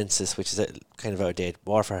 2016 census, which is kind of outdated.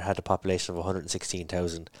 Waterford had a population of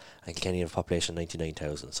 116,000, and Kilkenny had a population of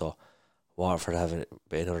 99,000. So Waterford have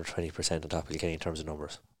another 20% on top of Kilkenny in terms of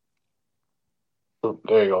numbers.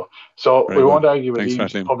 There you go. So we won't argue with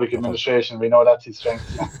the public administration. We know that's his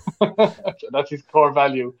strength. That's his core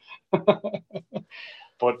value.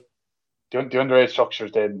 But the underage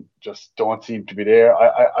structures then just don't seem to be there.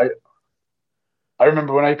 I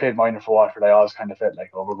remember when I played minor for Waterford, I always kind of felt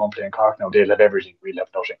like, oh, we're going to play in Cork now. They'll have everything, we'll have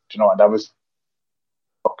nothing. Do you know? And that was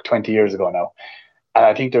 20 years ago now. And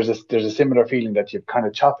I think there's a similar feeling that you're kind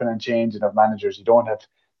of chopping and changing of managers. You don't have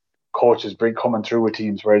coaches coming through with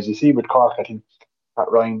teams. Whereas you see with Cork, I think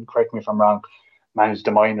Pat Ryan, correct me if I'm wrong, managed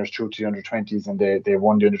the minors through to the under-20s, and they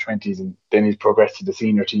won the under-20s, and then he's progressed to the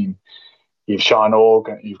senior team. You've Sean Oak,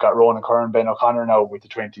 you've got Ronan Curran, Ben O'Connor now with the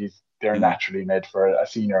 20s. They're naturally made for a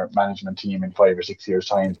senior management team in 5 or 6 years'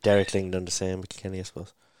 time. Derek Ling done the same with Kenny, I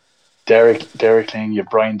suppose. Derek Ling, you've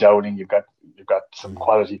Brian Dowling, you've got some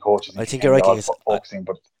quality coaches. I think you're right. I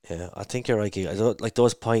think you're right. I don't, like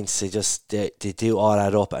those points. They do all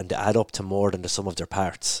add up, and they add up to more than the sum of their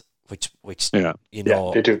parts. Which you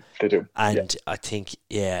know, they do. And I think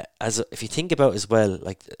if you think about as well,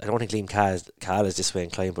 like I don't think Liam Cahill is this way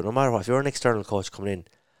inclined, but no matter what, if you're an external coach coming in,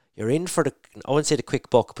 you're in for I wouldn't say the quick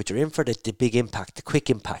buck, but you're in for the big impact, the quick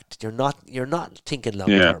impact. You're not thinking long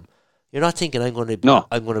term. You're not thinking I'm going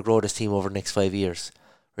to grow this team over the next 5 years.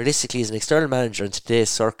 Realistically, as an external manager in today's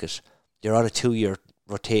circuit, you're on a 2-year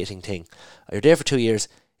rotating thing. You're there for 2 years.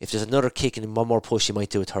 If there's another kick and one more push, you might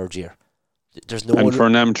do a third year. There's no. And for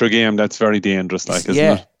an amateur game, that's very dangerous, isn't it?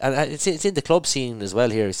 Yeah, and it's in the club scene as well.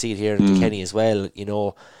 Here, you see it here in Kenny as well. You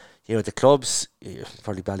know, the clubs,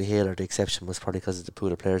 probably Ballyhale are the exception, was probably because of the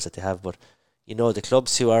pool of players that they have. But you know, the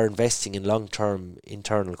clubs who are investing in long-term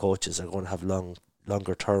internal coaches are going to have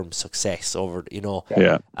longer term success over, you know.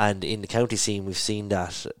 Yeah. And in the county scene, we've seen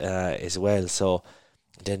that as well. So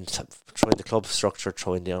then throwing the club structure,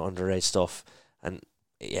 throwing the underage stuff, and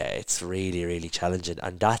it's really, really challenging,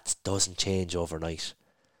 and that doesn't change overnight,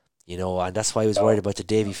 you know. And that's why I was worried about the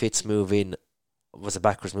Davy Fitz move in. Was a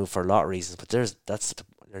backwards move for a lot of reasons, but that's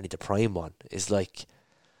only the prime one. Is like,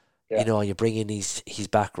 you know, you bring in his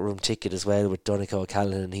backroom ticket as well with Donncha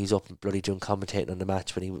O'Callaghan, and he's up and bloody doing commentating on the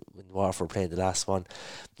match when Waterford playing the last one.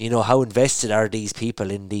 You know, how invested are these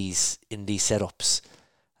people in these setups?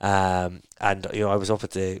 And you know, I was up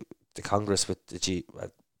at the Congress with the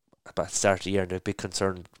at the start of the year, and the big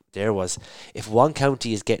concern there was if one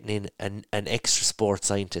county is getting in an extra sports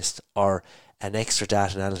scientist or an extra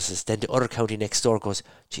data analysis, then the other county next door goes,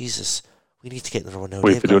 Jesus, we need to get another one now.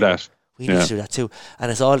 We have to do that. We need to do that too.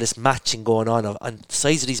 And it's all this matching going on, and the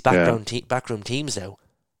size of these backroom teams now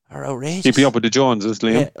are outrageous. Keeping up with the Joneses,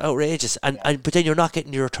 Liam. Yeah, outrageous. And but then you're not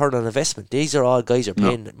getting your return on investment. These are all guys you're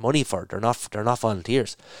paying money for. They're not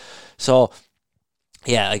volunteers. So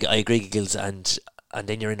yeah, I agree, Giggles, and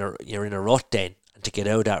then you're in a rut then. And to get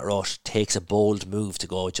out of that rut takes a bold move to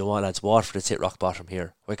go, do you know what, lads, Waterford has hit rock bottom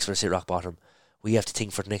here. Wexford has hit rock bottom. We have to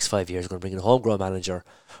think for the next 5 years. We're going to bring in a homegrown manager.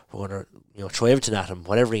 We're going to throw everything at him,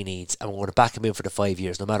 whatever he needs, and we're going to back him in for the 5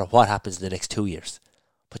 years, no matter what happens in the next 2 years.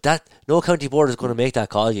 But that no county board is going to make that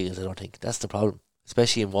call, I don't think. That's the problem,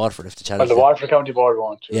 especially in Waterford if the challenge. Well, the Waterford County Board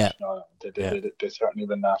won't. Yeah. No, they certainly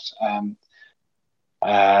will not.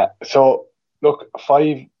 So look,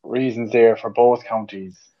 5 reasons there for both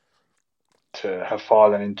counties to have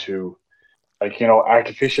fallen into, like, you know,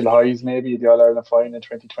 artificial highs, maybe the All-Ireland final in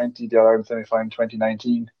 2020, the All-Ireland semi-final in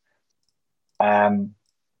 2019,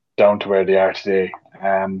 down to where they are today,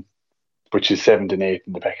 which is 7th and 8th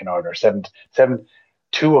in the pecking order.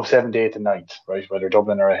 2 of 7th, 8th and 9th, right? Whether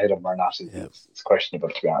Dublin are ahead of them or not is questionable,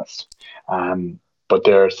 to be honest. But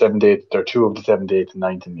they're 7th, 8th, they're 2 of the 7th, 8th and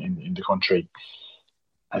 9th in the country.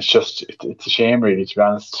 And it's a shame, really, to be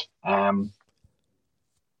honest.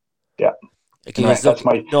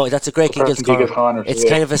 That's a great Giggles corner. It's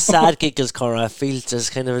kind of a sad Giggles corner. I feel there's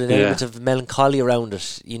kind of an element of melancholy around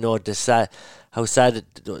it. You know, how sad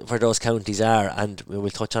where those counties are, and we'll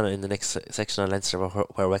touch on it in the next section on Leinster,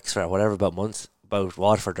 where Wexford, whatever about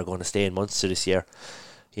Waterford are going to stay in Munster this year.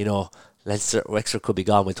 You know, Wexford could be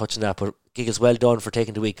gone. We'll touch on that. But Giggles, well done for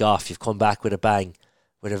taking the week off. You've come back with a bang.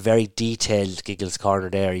 With a very detailed Giggles corner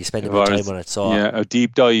there. You spend a bit of time on it. So a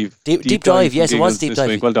deep dive. Deep dive, yes, it was deep dive.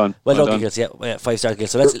 Week. Well done. Well done, Giggles. Yeah, 5-star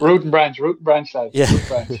Giggles. So let's root and branch, lads. Yeah. Root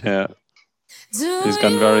branch. Yeah. He's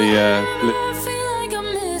gone very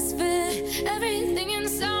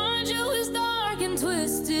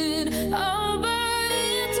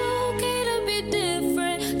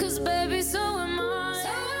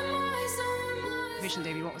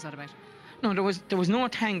Davey, what was that about? No, there was no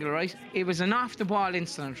tangle, right? It was an off the ball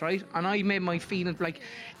incident, right? And I made my feeling like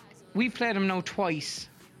we've played him now twice.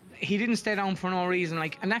 He didn't stay down for no reason,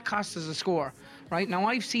 like, and that cost us a score, right? Now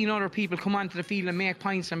I've seen other people come onto the field and make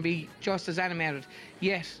points and be just as animated.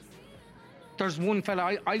 Yet there's one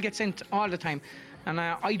fella I'll get sent all the time, and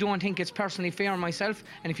I don't think it's personally fair myself.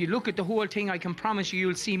 And if you look at the whole thing, I can promise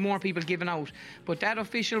you'll see more people giving out. But that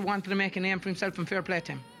official wanted to make a name for himself, and fair play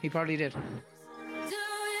to him. He probably did.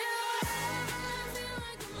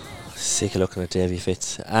 Sick of looking at Davy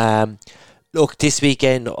Fitz. Look, this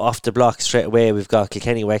weekend off the block straight away we've got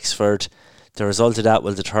Kilkenny Wexford. The result of that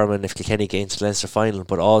will determine if Kilkenny get into the Leinster final,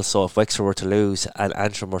 but also if Wexford were to lose and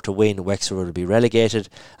Antrim were to win, Wexford would be relegated.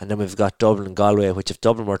 And then we've got Dublin and Galway, which if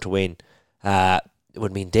Dublin were to win, it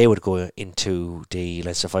would mean they would go into the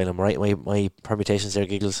Leinster final. Right? My permutations there,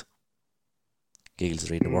 Giggles? Giggles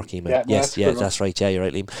is reading the work email. Yes, that's right. Yeah, you're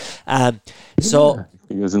right, Liam. So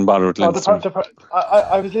he was in bother with Leinster.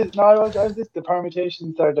 I was listening. The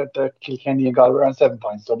permutations are that Kilkenny and Galway are on 7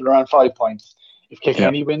 points, Dublin are on 5 points. If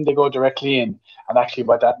Kilkenny win, they go directly in. And actually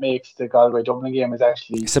what that makes the Galway-Dublin game is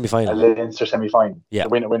actually semi-final. A Leinster semi-final. Yeah.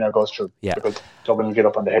 The winner goes through. Yeah. Because Dublin will get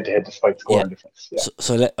up on the head-to-head despite scoring difference. Yeah.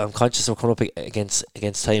 So I'm conscious we're coming up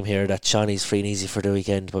against time here that Shawnee's free and easy for the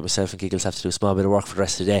weekend, but myself and Giggles have to do a small bit of work for the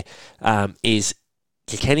rest of the day. Is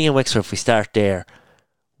Kilkenny and Wexford, if we start there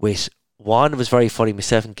with one, was very funny.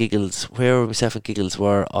 Myself and Giggles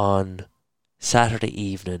were on Saturday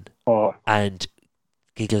evening. Oh. And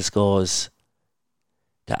Giggles goes,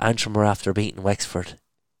 the Antrim were after beating Wexford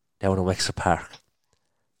down in Wexford Park.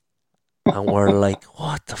 And we're like,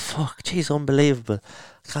 what the fuck? Jeez, unbelievable.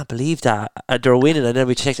 I can't believe that. They're winning, and then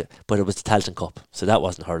we checked it. But it was the Tailteann Cup. So that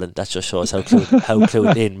wasn't hurling. That just shows how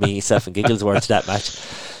clued in myself and Giggles were to that match.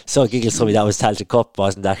 So Giggles told me that was Tailteann Cup,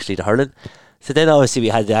 wasn't actually the hurling. So then obviously we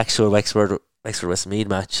had the actual Wexford Westmeath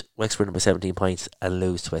match. Wexford win by 17 points and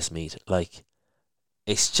lose to Westmeath. Like,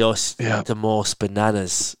 it's just the most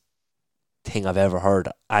bananas thing I've ever heard.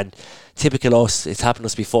 And typical us, it's happened to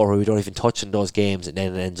us before where we don't even touch on those games, and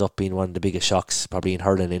then it ends up being one of the biggest shocks probably in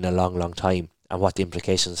hurling in a long time, and what the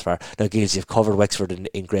implications for. Now, Giggles, you've covered Wexford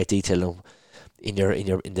in great detail in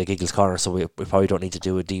the Giggles corner, so we probably don't need to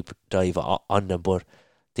do a deep dive on them, but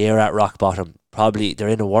they are at rock bottom. Probably they're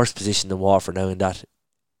in a worse position than Waterford now, in that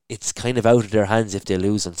it's kind of out of their hands. If they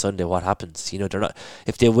lose on Sunday, what happens? They're not.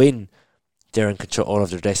 If they win, they're in control of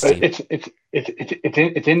their destiny.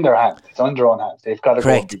 It's in their hands. It's on their own hands. They've got to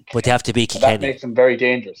correct, but they have to beat Kilkenny. That makes them very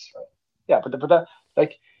dangerous. Right? Yeah, but that,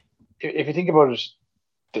 like, if you think about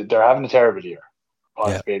it, they're having a terrible year.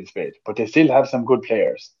 Spade. But they still have some good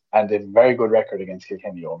players, and they've a very good record against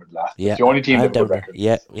Kilkenny over the last. Yeah, it's the only team with a good record.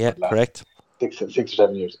 Yeah, correct. 6 or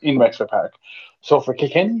 7 years in Wexford Park. So for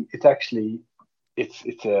Kilkenny, it's actually it's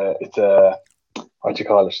a what do you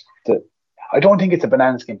call it? I don't think it's a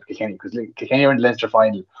banana skin for Kilkenny, because Kilkenny are in the Leinster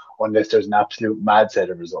final unless there's an absolute mad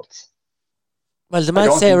set of results. Well, the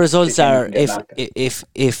mad set of results are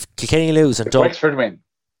if Kilkenny lose and Wexford win.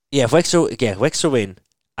 Yeah, if Wexford win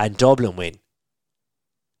and Dublin win.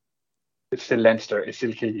 It's still Leinster. It's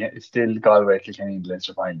still Galway, Kilkenny in the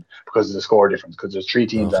Leinster final because of the score difference. Because there's 3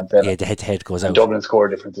 teams on there. Yeah, the head-to-head goes out. Dublin score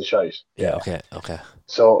difference is shite. Yeah. Okay.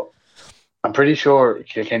 So I'm pretty sure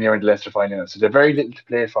Kilkenny are in the Leinster final, so they're very little to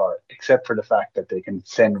play for, except for the fact that they can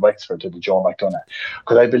send Wexford to the Joe McDonagh.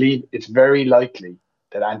 Because I believe it's very likely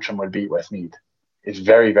that Antrim will beat Westmeath. It's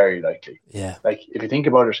very, very likely. Yeah. Like, if you think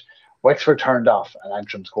about it, Wexford turned off and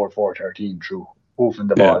Antrim scored 4-13 through hoofing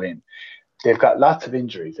the ball in. They've got lots of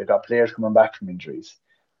injuries. They've got players coming back from injuries.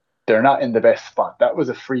 They're not in the best spot. That was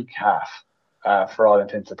a freak half for all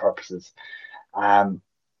intents and purposes. And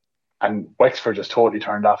Wexford just totally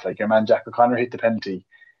turned off. Like, your man Jack O'Connor hit the penalty.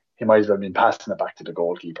 He might as well have been passing it back to the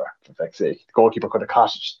goalkeeper, for fuck's sake. The goalkeeper could have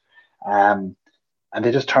caught it. And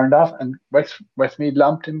they just turned off. And Westmeath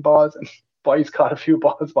lumped in balls. And boys caught a few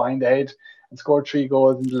balls behind the head and scored 3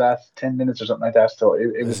 goals in the last 10 minutes or something like that. So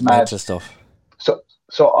it was mad stuff.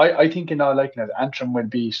 So I think in all likeliness, Antrim will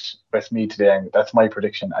beat Westmeath today, and that's my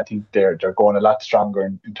prediction. I think they're going a lot stronger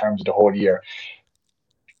in terms of the whole year.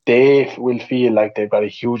 They will feel like they've got a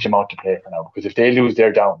huge amount to play for now, because if they lose,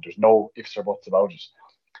 they're down. There's no ifs or buts about it.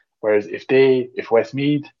 Whereas if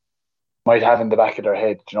Westmeath might have in the back of their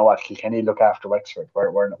head, you know what, Kilkenny look after Wexford.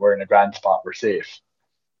 We're in a grand spot. We're safe.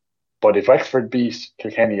 But if Wexford beat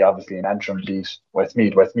Kilkenny, obviously, and Antrim beat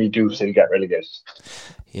Westmeath do still get relegated.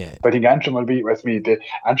 Yeah. But I think Antrim will beat Westmeath.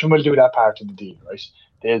 Antrim will do that part of the deal, right?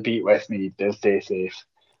 They'll beat Westmeath. They'll stay safe.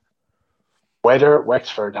 Whether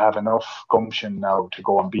Wexford have enough gumption now to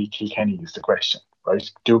go and beat Kilkenny is the question, right?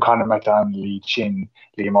 Do Conor McDonald, Lee Chin,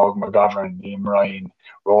 Liam McGovern, Liam Ryan,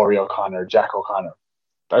 Rory O'Connor, Jack O'Connor.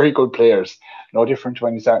 Very good players. No different to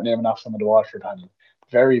when you start naming off some of the Waterford panel.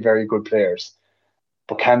 Very, very good players.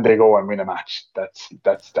 But can they go and win a match? That's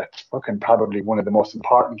fucking probably one of the most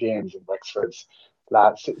important games in Wexford's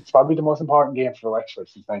last. It's probably the most important game for Wexford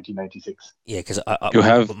since 1996. Yeah,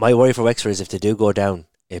 because my worry for Wexford is if they do go down,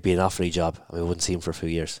 it'd be an Offaly job, and we wouldn't see him for a few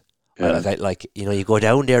years. Yeah. You go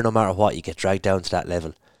down there, no matter what, you get dragged down to that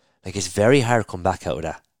level. Like, it's very hard to come back out of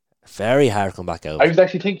that. Very hard to come back out. I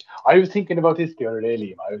was thinking about this the other day,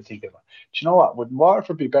 Liam. I was thinking, do you know what? Would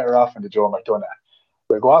Waterford be better off in the Joe McDonagh?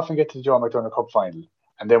 We'll go off and get to the Joe McDonagh Cup final,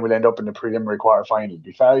 and then we'll end up in the preliminary quarter final. It'd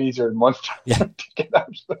be far easier than Munster to get out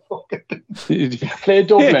of the fucking thing. Play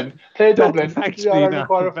Dublin. Actually,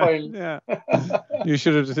 quarter final. Yeah. You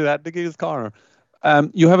should have done that in the Giggles corner.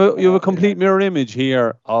 You have a complete mirror image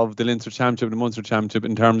here of the Leinster Championship and the Munster Championship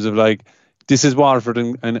in terms of like this is Waterford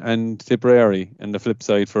and Tipperary, and the flip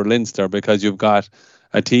side for Leinster, because you've got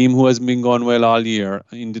a team who hasn't been going well all year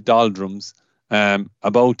in the doldrums,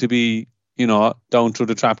 about to be, down through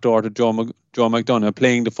the trapdoor to Joe McDonagh,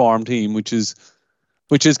 playing the form team, which is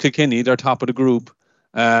Kilkenny. They're top of the group.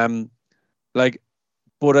 But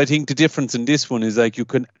I think the difference in this one is like you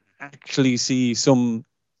can actually see some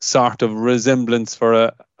sort of resemblance for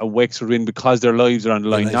a Wexford win because their lives are on the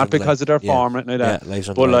line, not because of their form or anything like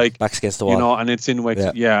that, but like backs against the wall, and it's in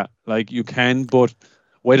Wexford. Like you can, but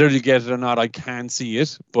whether you get it or not, I can't see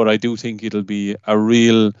it. But I do think it'll be a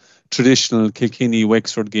real traditional Kilkenny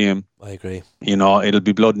Wexford game. I agree. It'll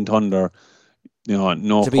be blood and thunder.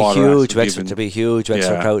 No. To be huge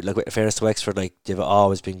Wexford crowd. Like, fairness to Wexford, like they've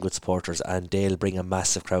always been good supporters, and they'll bring a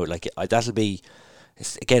massive crowd. Like that'll be.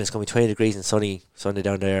 It's going to be 20 degrees and sunny Sunday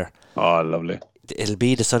down there. Oh, lovely. It'll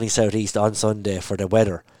be the sunny southeast on Sunday for the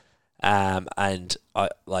weather. And I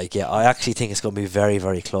actually think it's going to be very,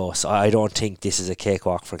 very close. I don't think this is a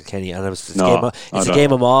cakewalk for Kilkenny, and it's a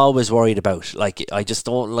game I'm always worried about. Like, I just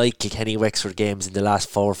don't like Kilkenny Wexford games in the last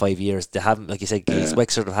 4 or 5 years. They haven't, like you said,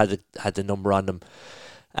 Wexford have had the number on them.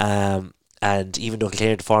 And even though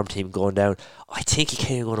Kilkenny are the farm team going down, I think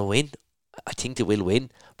Kilkenny are going to win. I think they will win,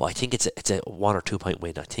 but I think it's a 1 or 2 point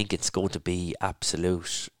win. I think it's going to be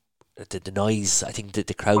absolute. The noise. I think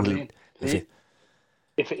the crowd. If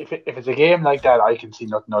it's a game like that, I can see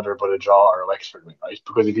nothing other but a draw or a Wexford win, right?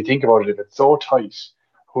 Because if you think about it, if it's so tight,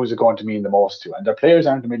 who's it going to mean the most to? And their players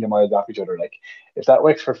aren't a million miles off each other. Like, if that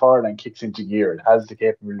Wexford forward line kicks into gear, it has the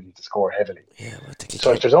capability to score heavily. Yeah,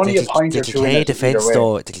 so if there's only a point or two in it, the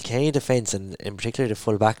Kilkenny defence, and in particular the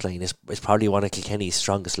full back line, is probably one of Kilkenny's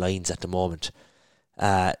strongest lines at the moment.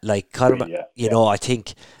 Like Conor, I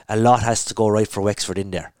think a lot has to go right for Wexford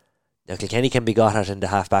in there. Now Kilkenny can be got at in the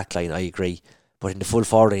half back line, I agree, but in the full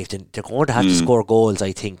forward line, they're going to have to score goals.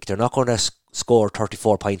 I think they're not going to score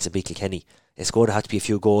 34 points and beat Kilkenny. It's going to have to be a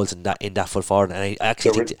few goals in that full forward, and I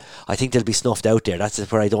think they'll be snuffed out there. That's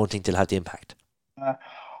where I don't think they'll have the impact.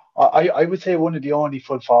 I would say one of the only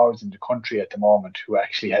full forwards in the country at the moment who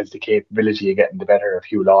actually has the capability of getting the better of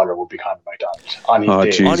Hugh Lawler would be Conor McDonald.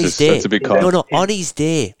 On his day. That's a big call. No, on his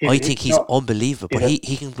day, I think he's unbelievable. But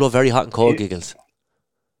he can blow very hot and cold, Giggles.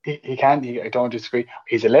 He can. I don't disagree.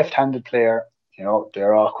 He's a left-handed player.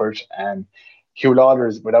 They're awkward. And Hugh Lawler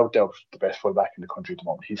is without doubt the best fullback in the country at the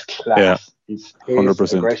moment. He's class. Yeah, he's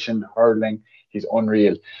 100%. Aggression, hurling. He's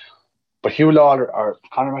unreal. But Hugh Lawler or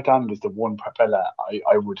Conor McDonald is the one fella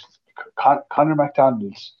I would. Conor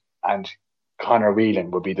McDonald and Conor Whelan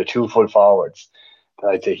would be the two full forwards that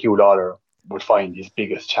I'd say Hugh Lawler would find his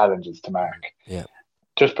biggest challenges to mark. Yeah.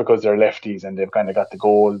 Just because they're lefties and they've kind of got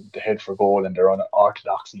the head for goal, and they're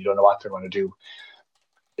unorthodox and you don't know what they're going to do.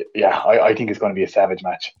 Yeah, I think it's going to be a savage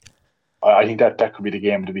match. I think that could be the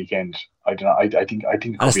game of the weekend. I don't know. I think it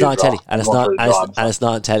could it's not on telly, and it's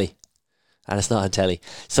not on telly. And it's not on telly.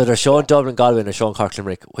 So they're showing Dublin Galway and they're showing Cork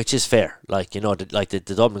Limerick, which is fair. Like, the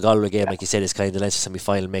Dublin Galway game, like you said, is kind of the Leinster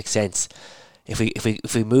semi-final, makes sense. If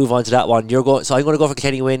we move on to that one, you're going. So I'm going to go for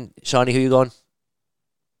Kilkenny win. Shawnee, who are you going?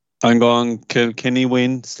 I'm going Kilkenny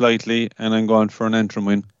win slightly, and I'm going for an Antrim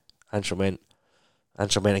win. Antrim win,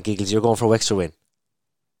 and Giggles, you're going for Wexford win.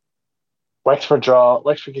 Wexford draw,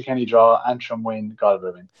 Wexford Kilkenny draw, Antrim win,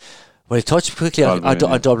 Galway win. Well, touch quickly on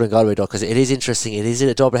Dublin Galway, though, because it is interesting. It is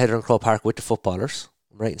a doubleheader in Croke Park with the footballers.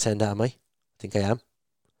 I'm right in saying that, am I? I think I am.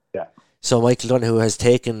 Yeah. So Michael Donoghue has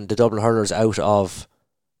taken the Dublin hurlers out of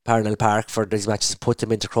Parnell Park for these matches, put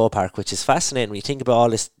them into Croke Park, which is fascinating when you think about all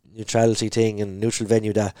this neutrality thing and neutral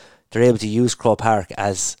venue, that they're able to use Croke Park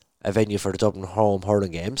as a venue for the Dublin home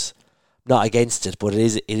hurling games. Not against it, but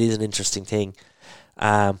it is an interesting thing.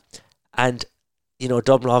 And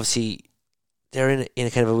Dublin obviously, they're in a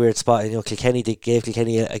kind of a weird spot. Kilkenny, they gave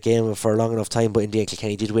Kilkenny a game for a long enough time, but in the end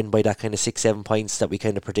Kilkenny did win by that kind of 6-7 points that we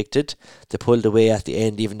kind of predicted. They pulled away at the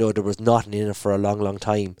end, even though there was nothing in it for a long, long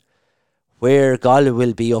time. Where Galway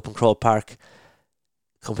will be up in Croke Park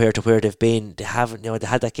compared to where they've been, they haven't. They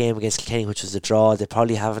had that game against Kilkenny, which was a draw. They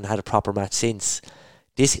probably haven't had a proper match since.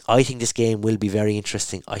 I think this game will be very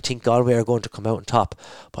interesting. I think Galway are going to come out on top,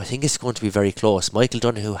 but I think it's going to be very close. Michael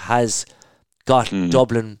Donoghue has got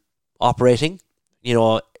Dublin operating, give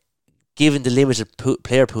given the limited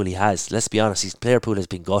player pool he has, let's be honest, his player pool has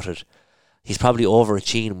been gutted. He's probably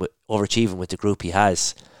overachieving with the group he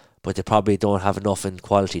has, but they probably don't have enough in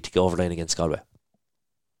quality to go over line against Galway.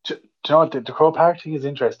 Do you know what? The Croke Park thing is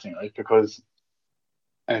interesting, right? Because,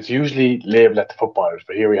 and it's usually labelled at the footballers,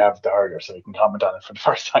 but here we have the hurlers, so we can comment on it for the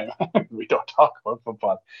first time. We don't talk about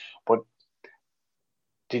football. But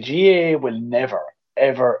the GAA will never,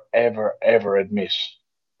 ever, ever, ever admit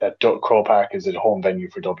that Croke Park is a home venue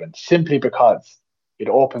for Dublin, simply because it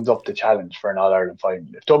opens up the challenge for an All-Ireland final.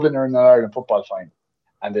 If Dublin are in an All-Ireland football final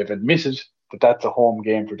and they've admitted that that's a home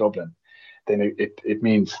game for Dublin, then it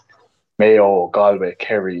means Mayo, Galway,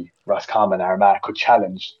 Kerry, Roscommon, Armagh could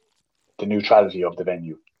challenge the neutrality of the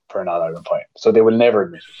venue for an All-Ireland final. So they will never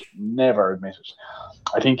admit it. Never admit it.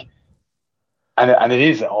 I think, and it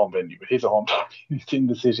is a home venue. It is a home tournament. It's in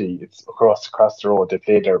the city. It's across the road. They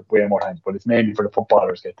play there way more times, but it's mainly for the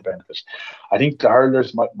footballers get the benefit. I think the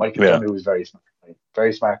hurlers, Michael Dunne, is very smart. Right?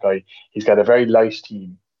 Very smart guy. He's got a very light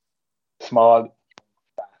team. Small,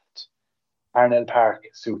 fast. Parnell Park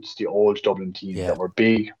suits the old Dublin team that were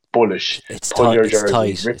big, bullish. It's pull tight, your jersey,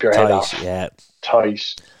 tight, rip your head off. Yeah.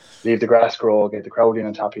 Tight. Leave the grass grow, get the crowd in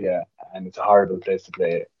on top of you, and it's a horrible place to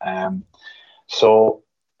play. So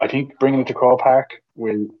I think bringing it to Croke Park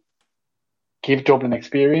will give Dublin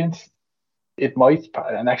experience. It might,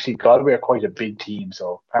 and actually Galway are quite a big team,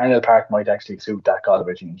 so Parnell Park might actually suit that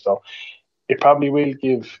Galway team. So it probably will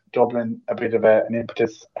give Dublin a bit of an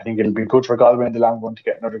impetus. I think it'll be good for Galway in the long run to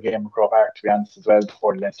get another game at Croke Park, to be honest, as well,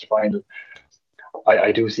 before the Leinster final.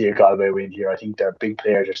 I do see a Galway win here. I think their big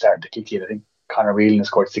players are starting to kick in. I think Conor Whelan has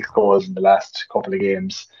scored 6 goals in the last couple of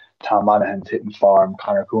games. Tom Monaghan's hitting form.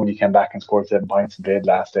 Conor Cooney came back and scored 7 points in bed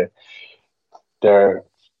last day. They're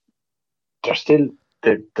still,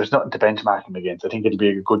 there's nothing to benchmark them against. I think it'll be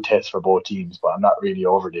a good test for both teams, but I'm not really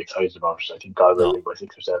overly excited about it. I think Galway will by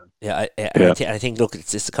 6 or 7. Yeah, I think look,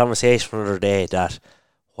 it's a conversation for another day that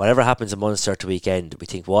whatever happens in Munster to weekend, we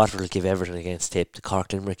think Waterford will give everything against Tip. The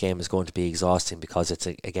Cork Limerick game is going to be exhausting because it's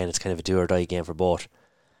kind of a do or die game for both.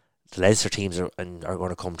 The Leinster teams are going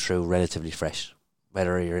to come through relatively fresh.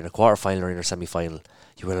 Whether you're in a quarter-final or in a semi-final,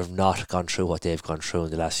 you will have not gone through what they've gone through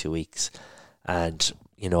in the last few weeks. And,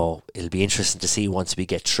 it'll be interesting to see once we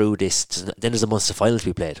get through this. Then there's a Munster final to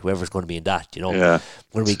be played, whoever's going to be in that, Yeah.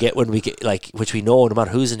 When we get, like, which we know no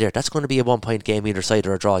matter who's in there, that's going to be a 1-point game either side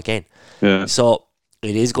or a draw again. Yeah. So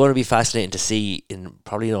it is going to be fascinating to see in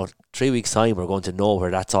probably 3 weeks' time. We're going to know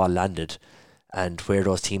where that's all landed and where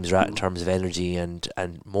those teams are at in terms of energy and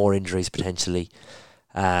more injuries potentially.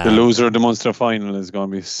 The loser of the Munster final is going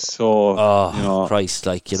to be so Christ,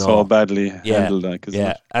 so badly handled, isn't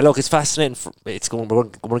it? And look, it's fascinating. We're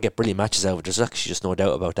going to get brilliant matches out of it. There's actually just no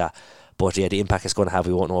doubt about that. But the impact it's going to have,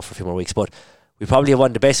 we won't know for a few more weeks. But we probably have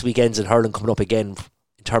one of the best weekends in hurling coming up again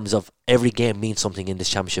in terms of every game means something in this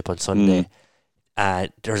championship on Sunday.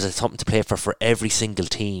 There's something to play for every single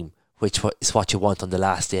team, which is what you want on the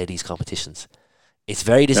last day of these competitions. It's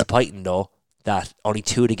very disappointing though that only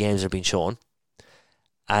 2 of the games are being shown.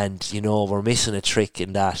 And, we're missing a trick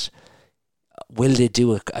in that. Will they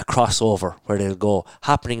do a crossover where they'll go?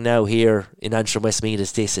 Happening now here in Antrim Westmeath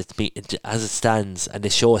is this, as it stands, and they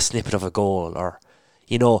show a snippet of a goal, or,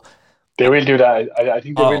 They will do that. I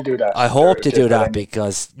think they will do that. I hope they do that,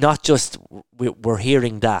 because not just we're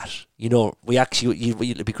hearing that. We actually,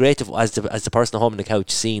 it'd be great if, as the person at home on the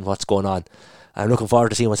couch, seeing what's going on. I'm looking forward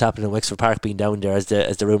to seeing what's happening in Wexford Park, being down there as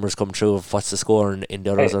the rumours come true of what's the score in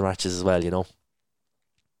the other matches as well,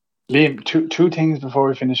 Liam, two things before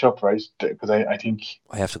we finish up, right? Because I think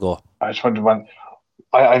I have to go. I just wanted one.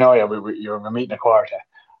 I know, yeah, we're meeting a quarter.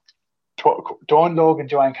 Dawn Logan,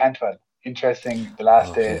 Joanne Cantwell. Interesting. The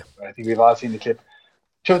last day, I think we've all seen the clip.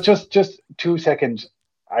 Just 2 seconds.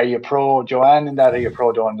 Are you pro Joanne in that? Are you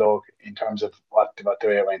pro Dawn Logan in terms of what the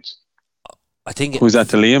way it went? I think. Who's that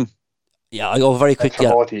to Liam? Yeah, I'll go very quickly.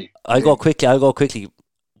 I'll go quickly.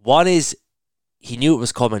 One is, he knew it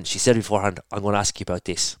was coming. She said beforehand, I'm going to ask you about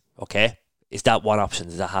this. Okay, is that one option?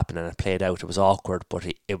 Did that happen? And it played out. It was awkward, but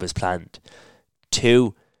it was planned.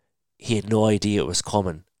 2, he had no idea it was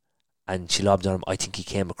coming, and she lobbed on him. I think he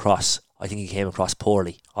came across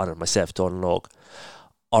poorly on it myself, Donald Logue.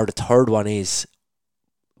 Or the third one is,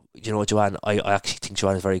 Joanne. I actually think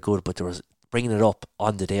Joanne is very good, but there was bringing it up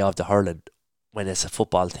on the day of the hurling when it's a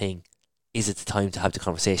football thing. Is it the time to have the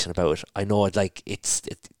conversation about it? I know it's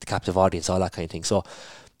the captive audience, all that kind of thing. So.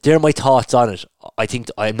 They're my thoughts on it. I think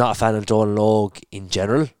I'm not a fan of Donald Logue in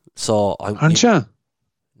general. So aren't you?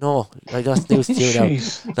 No, I got news to you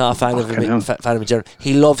now. Not a fan of him in general.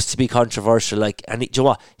 He loves to be controversial, and you know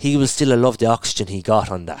what? He will still love the oxygen he got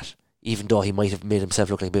on that. even though he might have made himself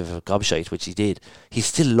look like a bit of a gobshite, which he did, he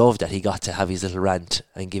still loved that he got to have his little rant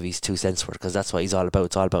and give his 2 cents for it, because that's what he's all about.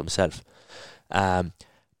 It's all about himself.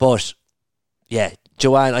 But yeah,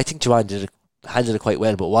 Joanne, I think Joanne handled it quite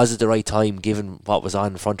well, but was it the right time given what was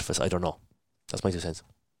on in front of us? I don't know. That's my 2 cents.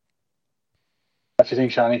 What do you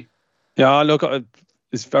think, Shani? Yeah, look,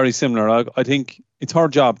 it's very similar. I think it's her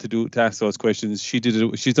job to ask those questions. She did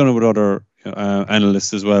it. She's done it with other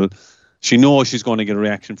analysts as well. She knows she's going to get a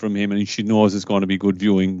reaction from him, and she knows it's going to be good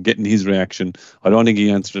viewing, getting his reaction. I don't think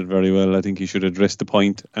he answered it very well. I think he should have addressed the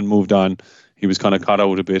point and moved on. He was kind of caught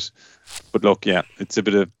out a bit. But look, yeah, it's a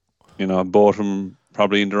bit of, both of them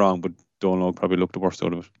probably in the wrong, but Donald probably looked the worst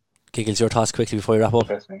out of it. Giggles, your thoughts quickly before you wrap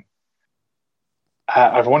up.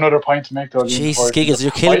 I have one other point to make, though. Jeez, Giggles,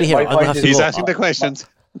 you're killing me here. He's asking the questions.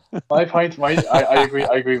 My point, I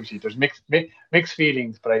agree with you. There's mixed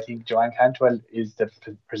feelings, but I think Joanne Cantwell is the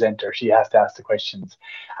presenter. She has to ask the questions,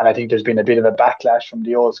 and I think there's been a bit of a backlash from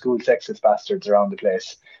the old school sexist bastards around the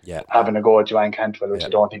place. Yeah, having a go at Joanne Cantwell, which I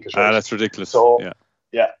don't think is right. That's ridiculous. So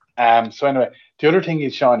So anyway, the other thing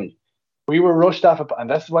is, Shawnee, we were rushed off, and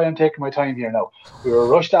that's why I'm taking my time here now. We were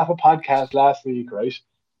rushed off a podcast last week, right,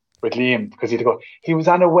 with Liam, because he was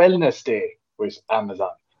on a wellness day with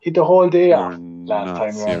Amazon. He had the whole day off last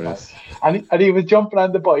time around. And he was jumping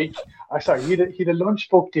on the bike. He had a lunch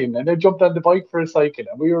booked in, and they jumped on the bike for a cycle,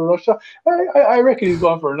 and we were rushed off. I reckon he's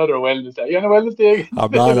going for another wellness day. You on a wellness day? I'm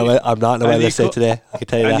not on a wellness day today, I can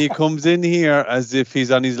tell you that. And he comes in here as if he's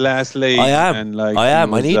on his last leg. I am.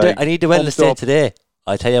 I need the wellness day today.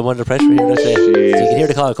 I tell you, I'm under pressure here today. So you can hear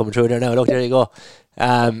the call coming through there now. Look, there you go.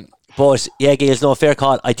 But yeah, Gales, no, fair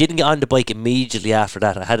call. I didn't get on the bike immediately after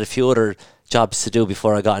that. I had a few other jobs to do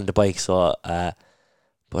before I got on the bike, so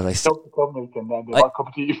but I for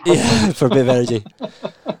a bit of energy.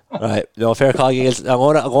 Right, no, fair call, Giggles. I'm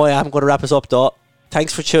going to wrap us up though.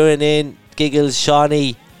 Thanks for tuning in, Giggles,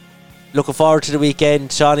 Shawnee. Looking forward to the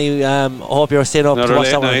weekend, Shawnee. I hope you're staying up to watch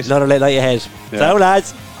another late night ahead. Yeah. So,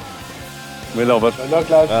 lads, we love it. Good luck,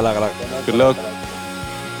 lads. Good luck.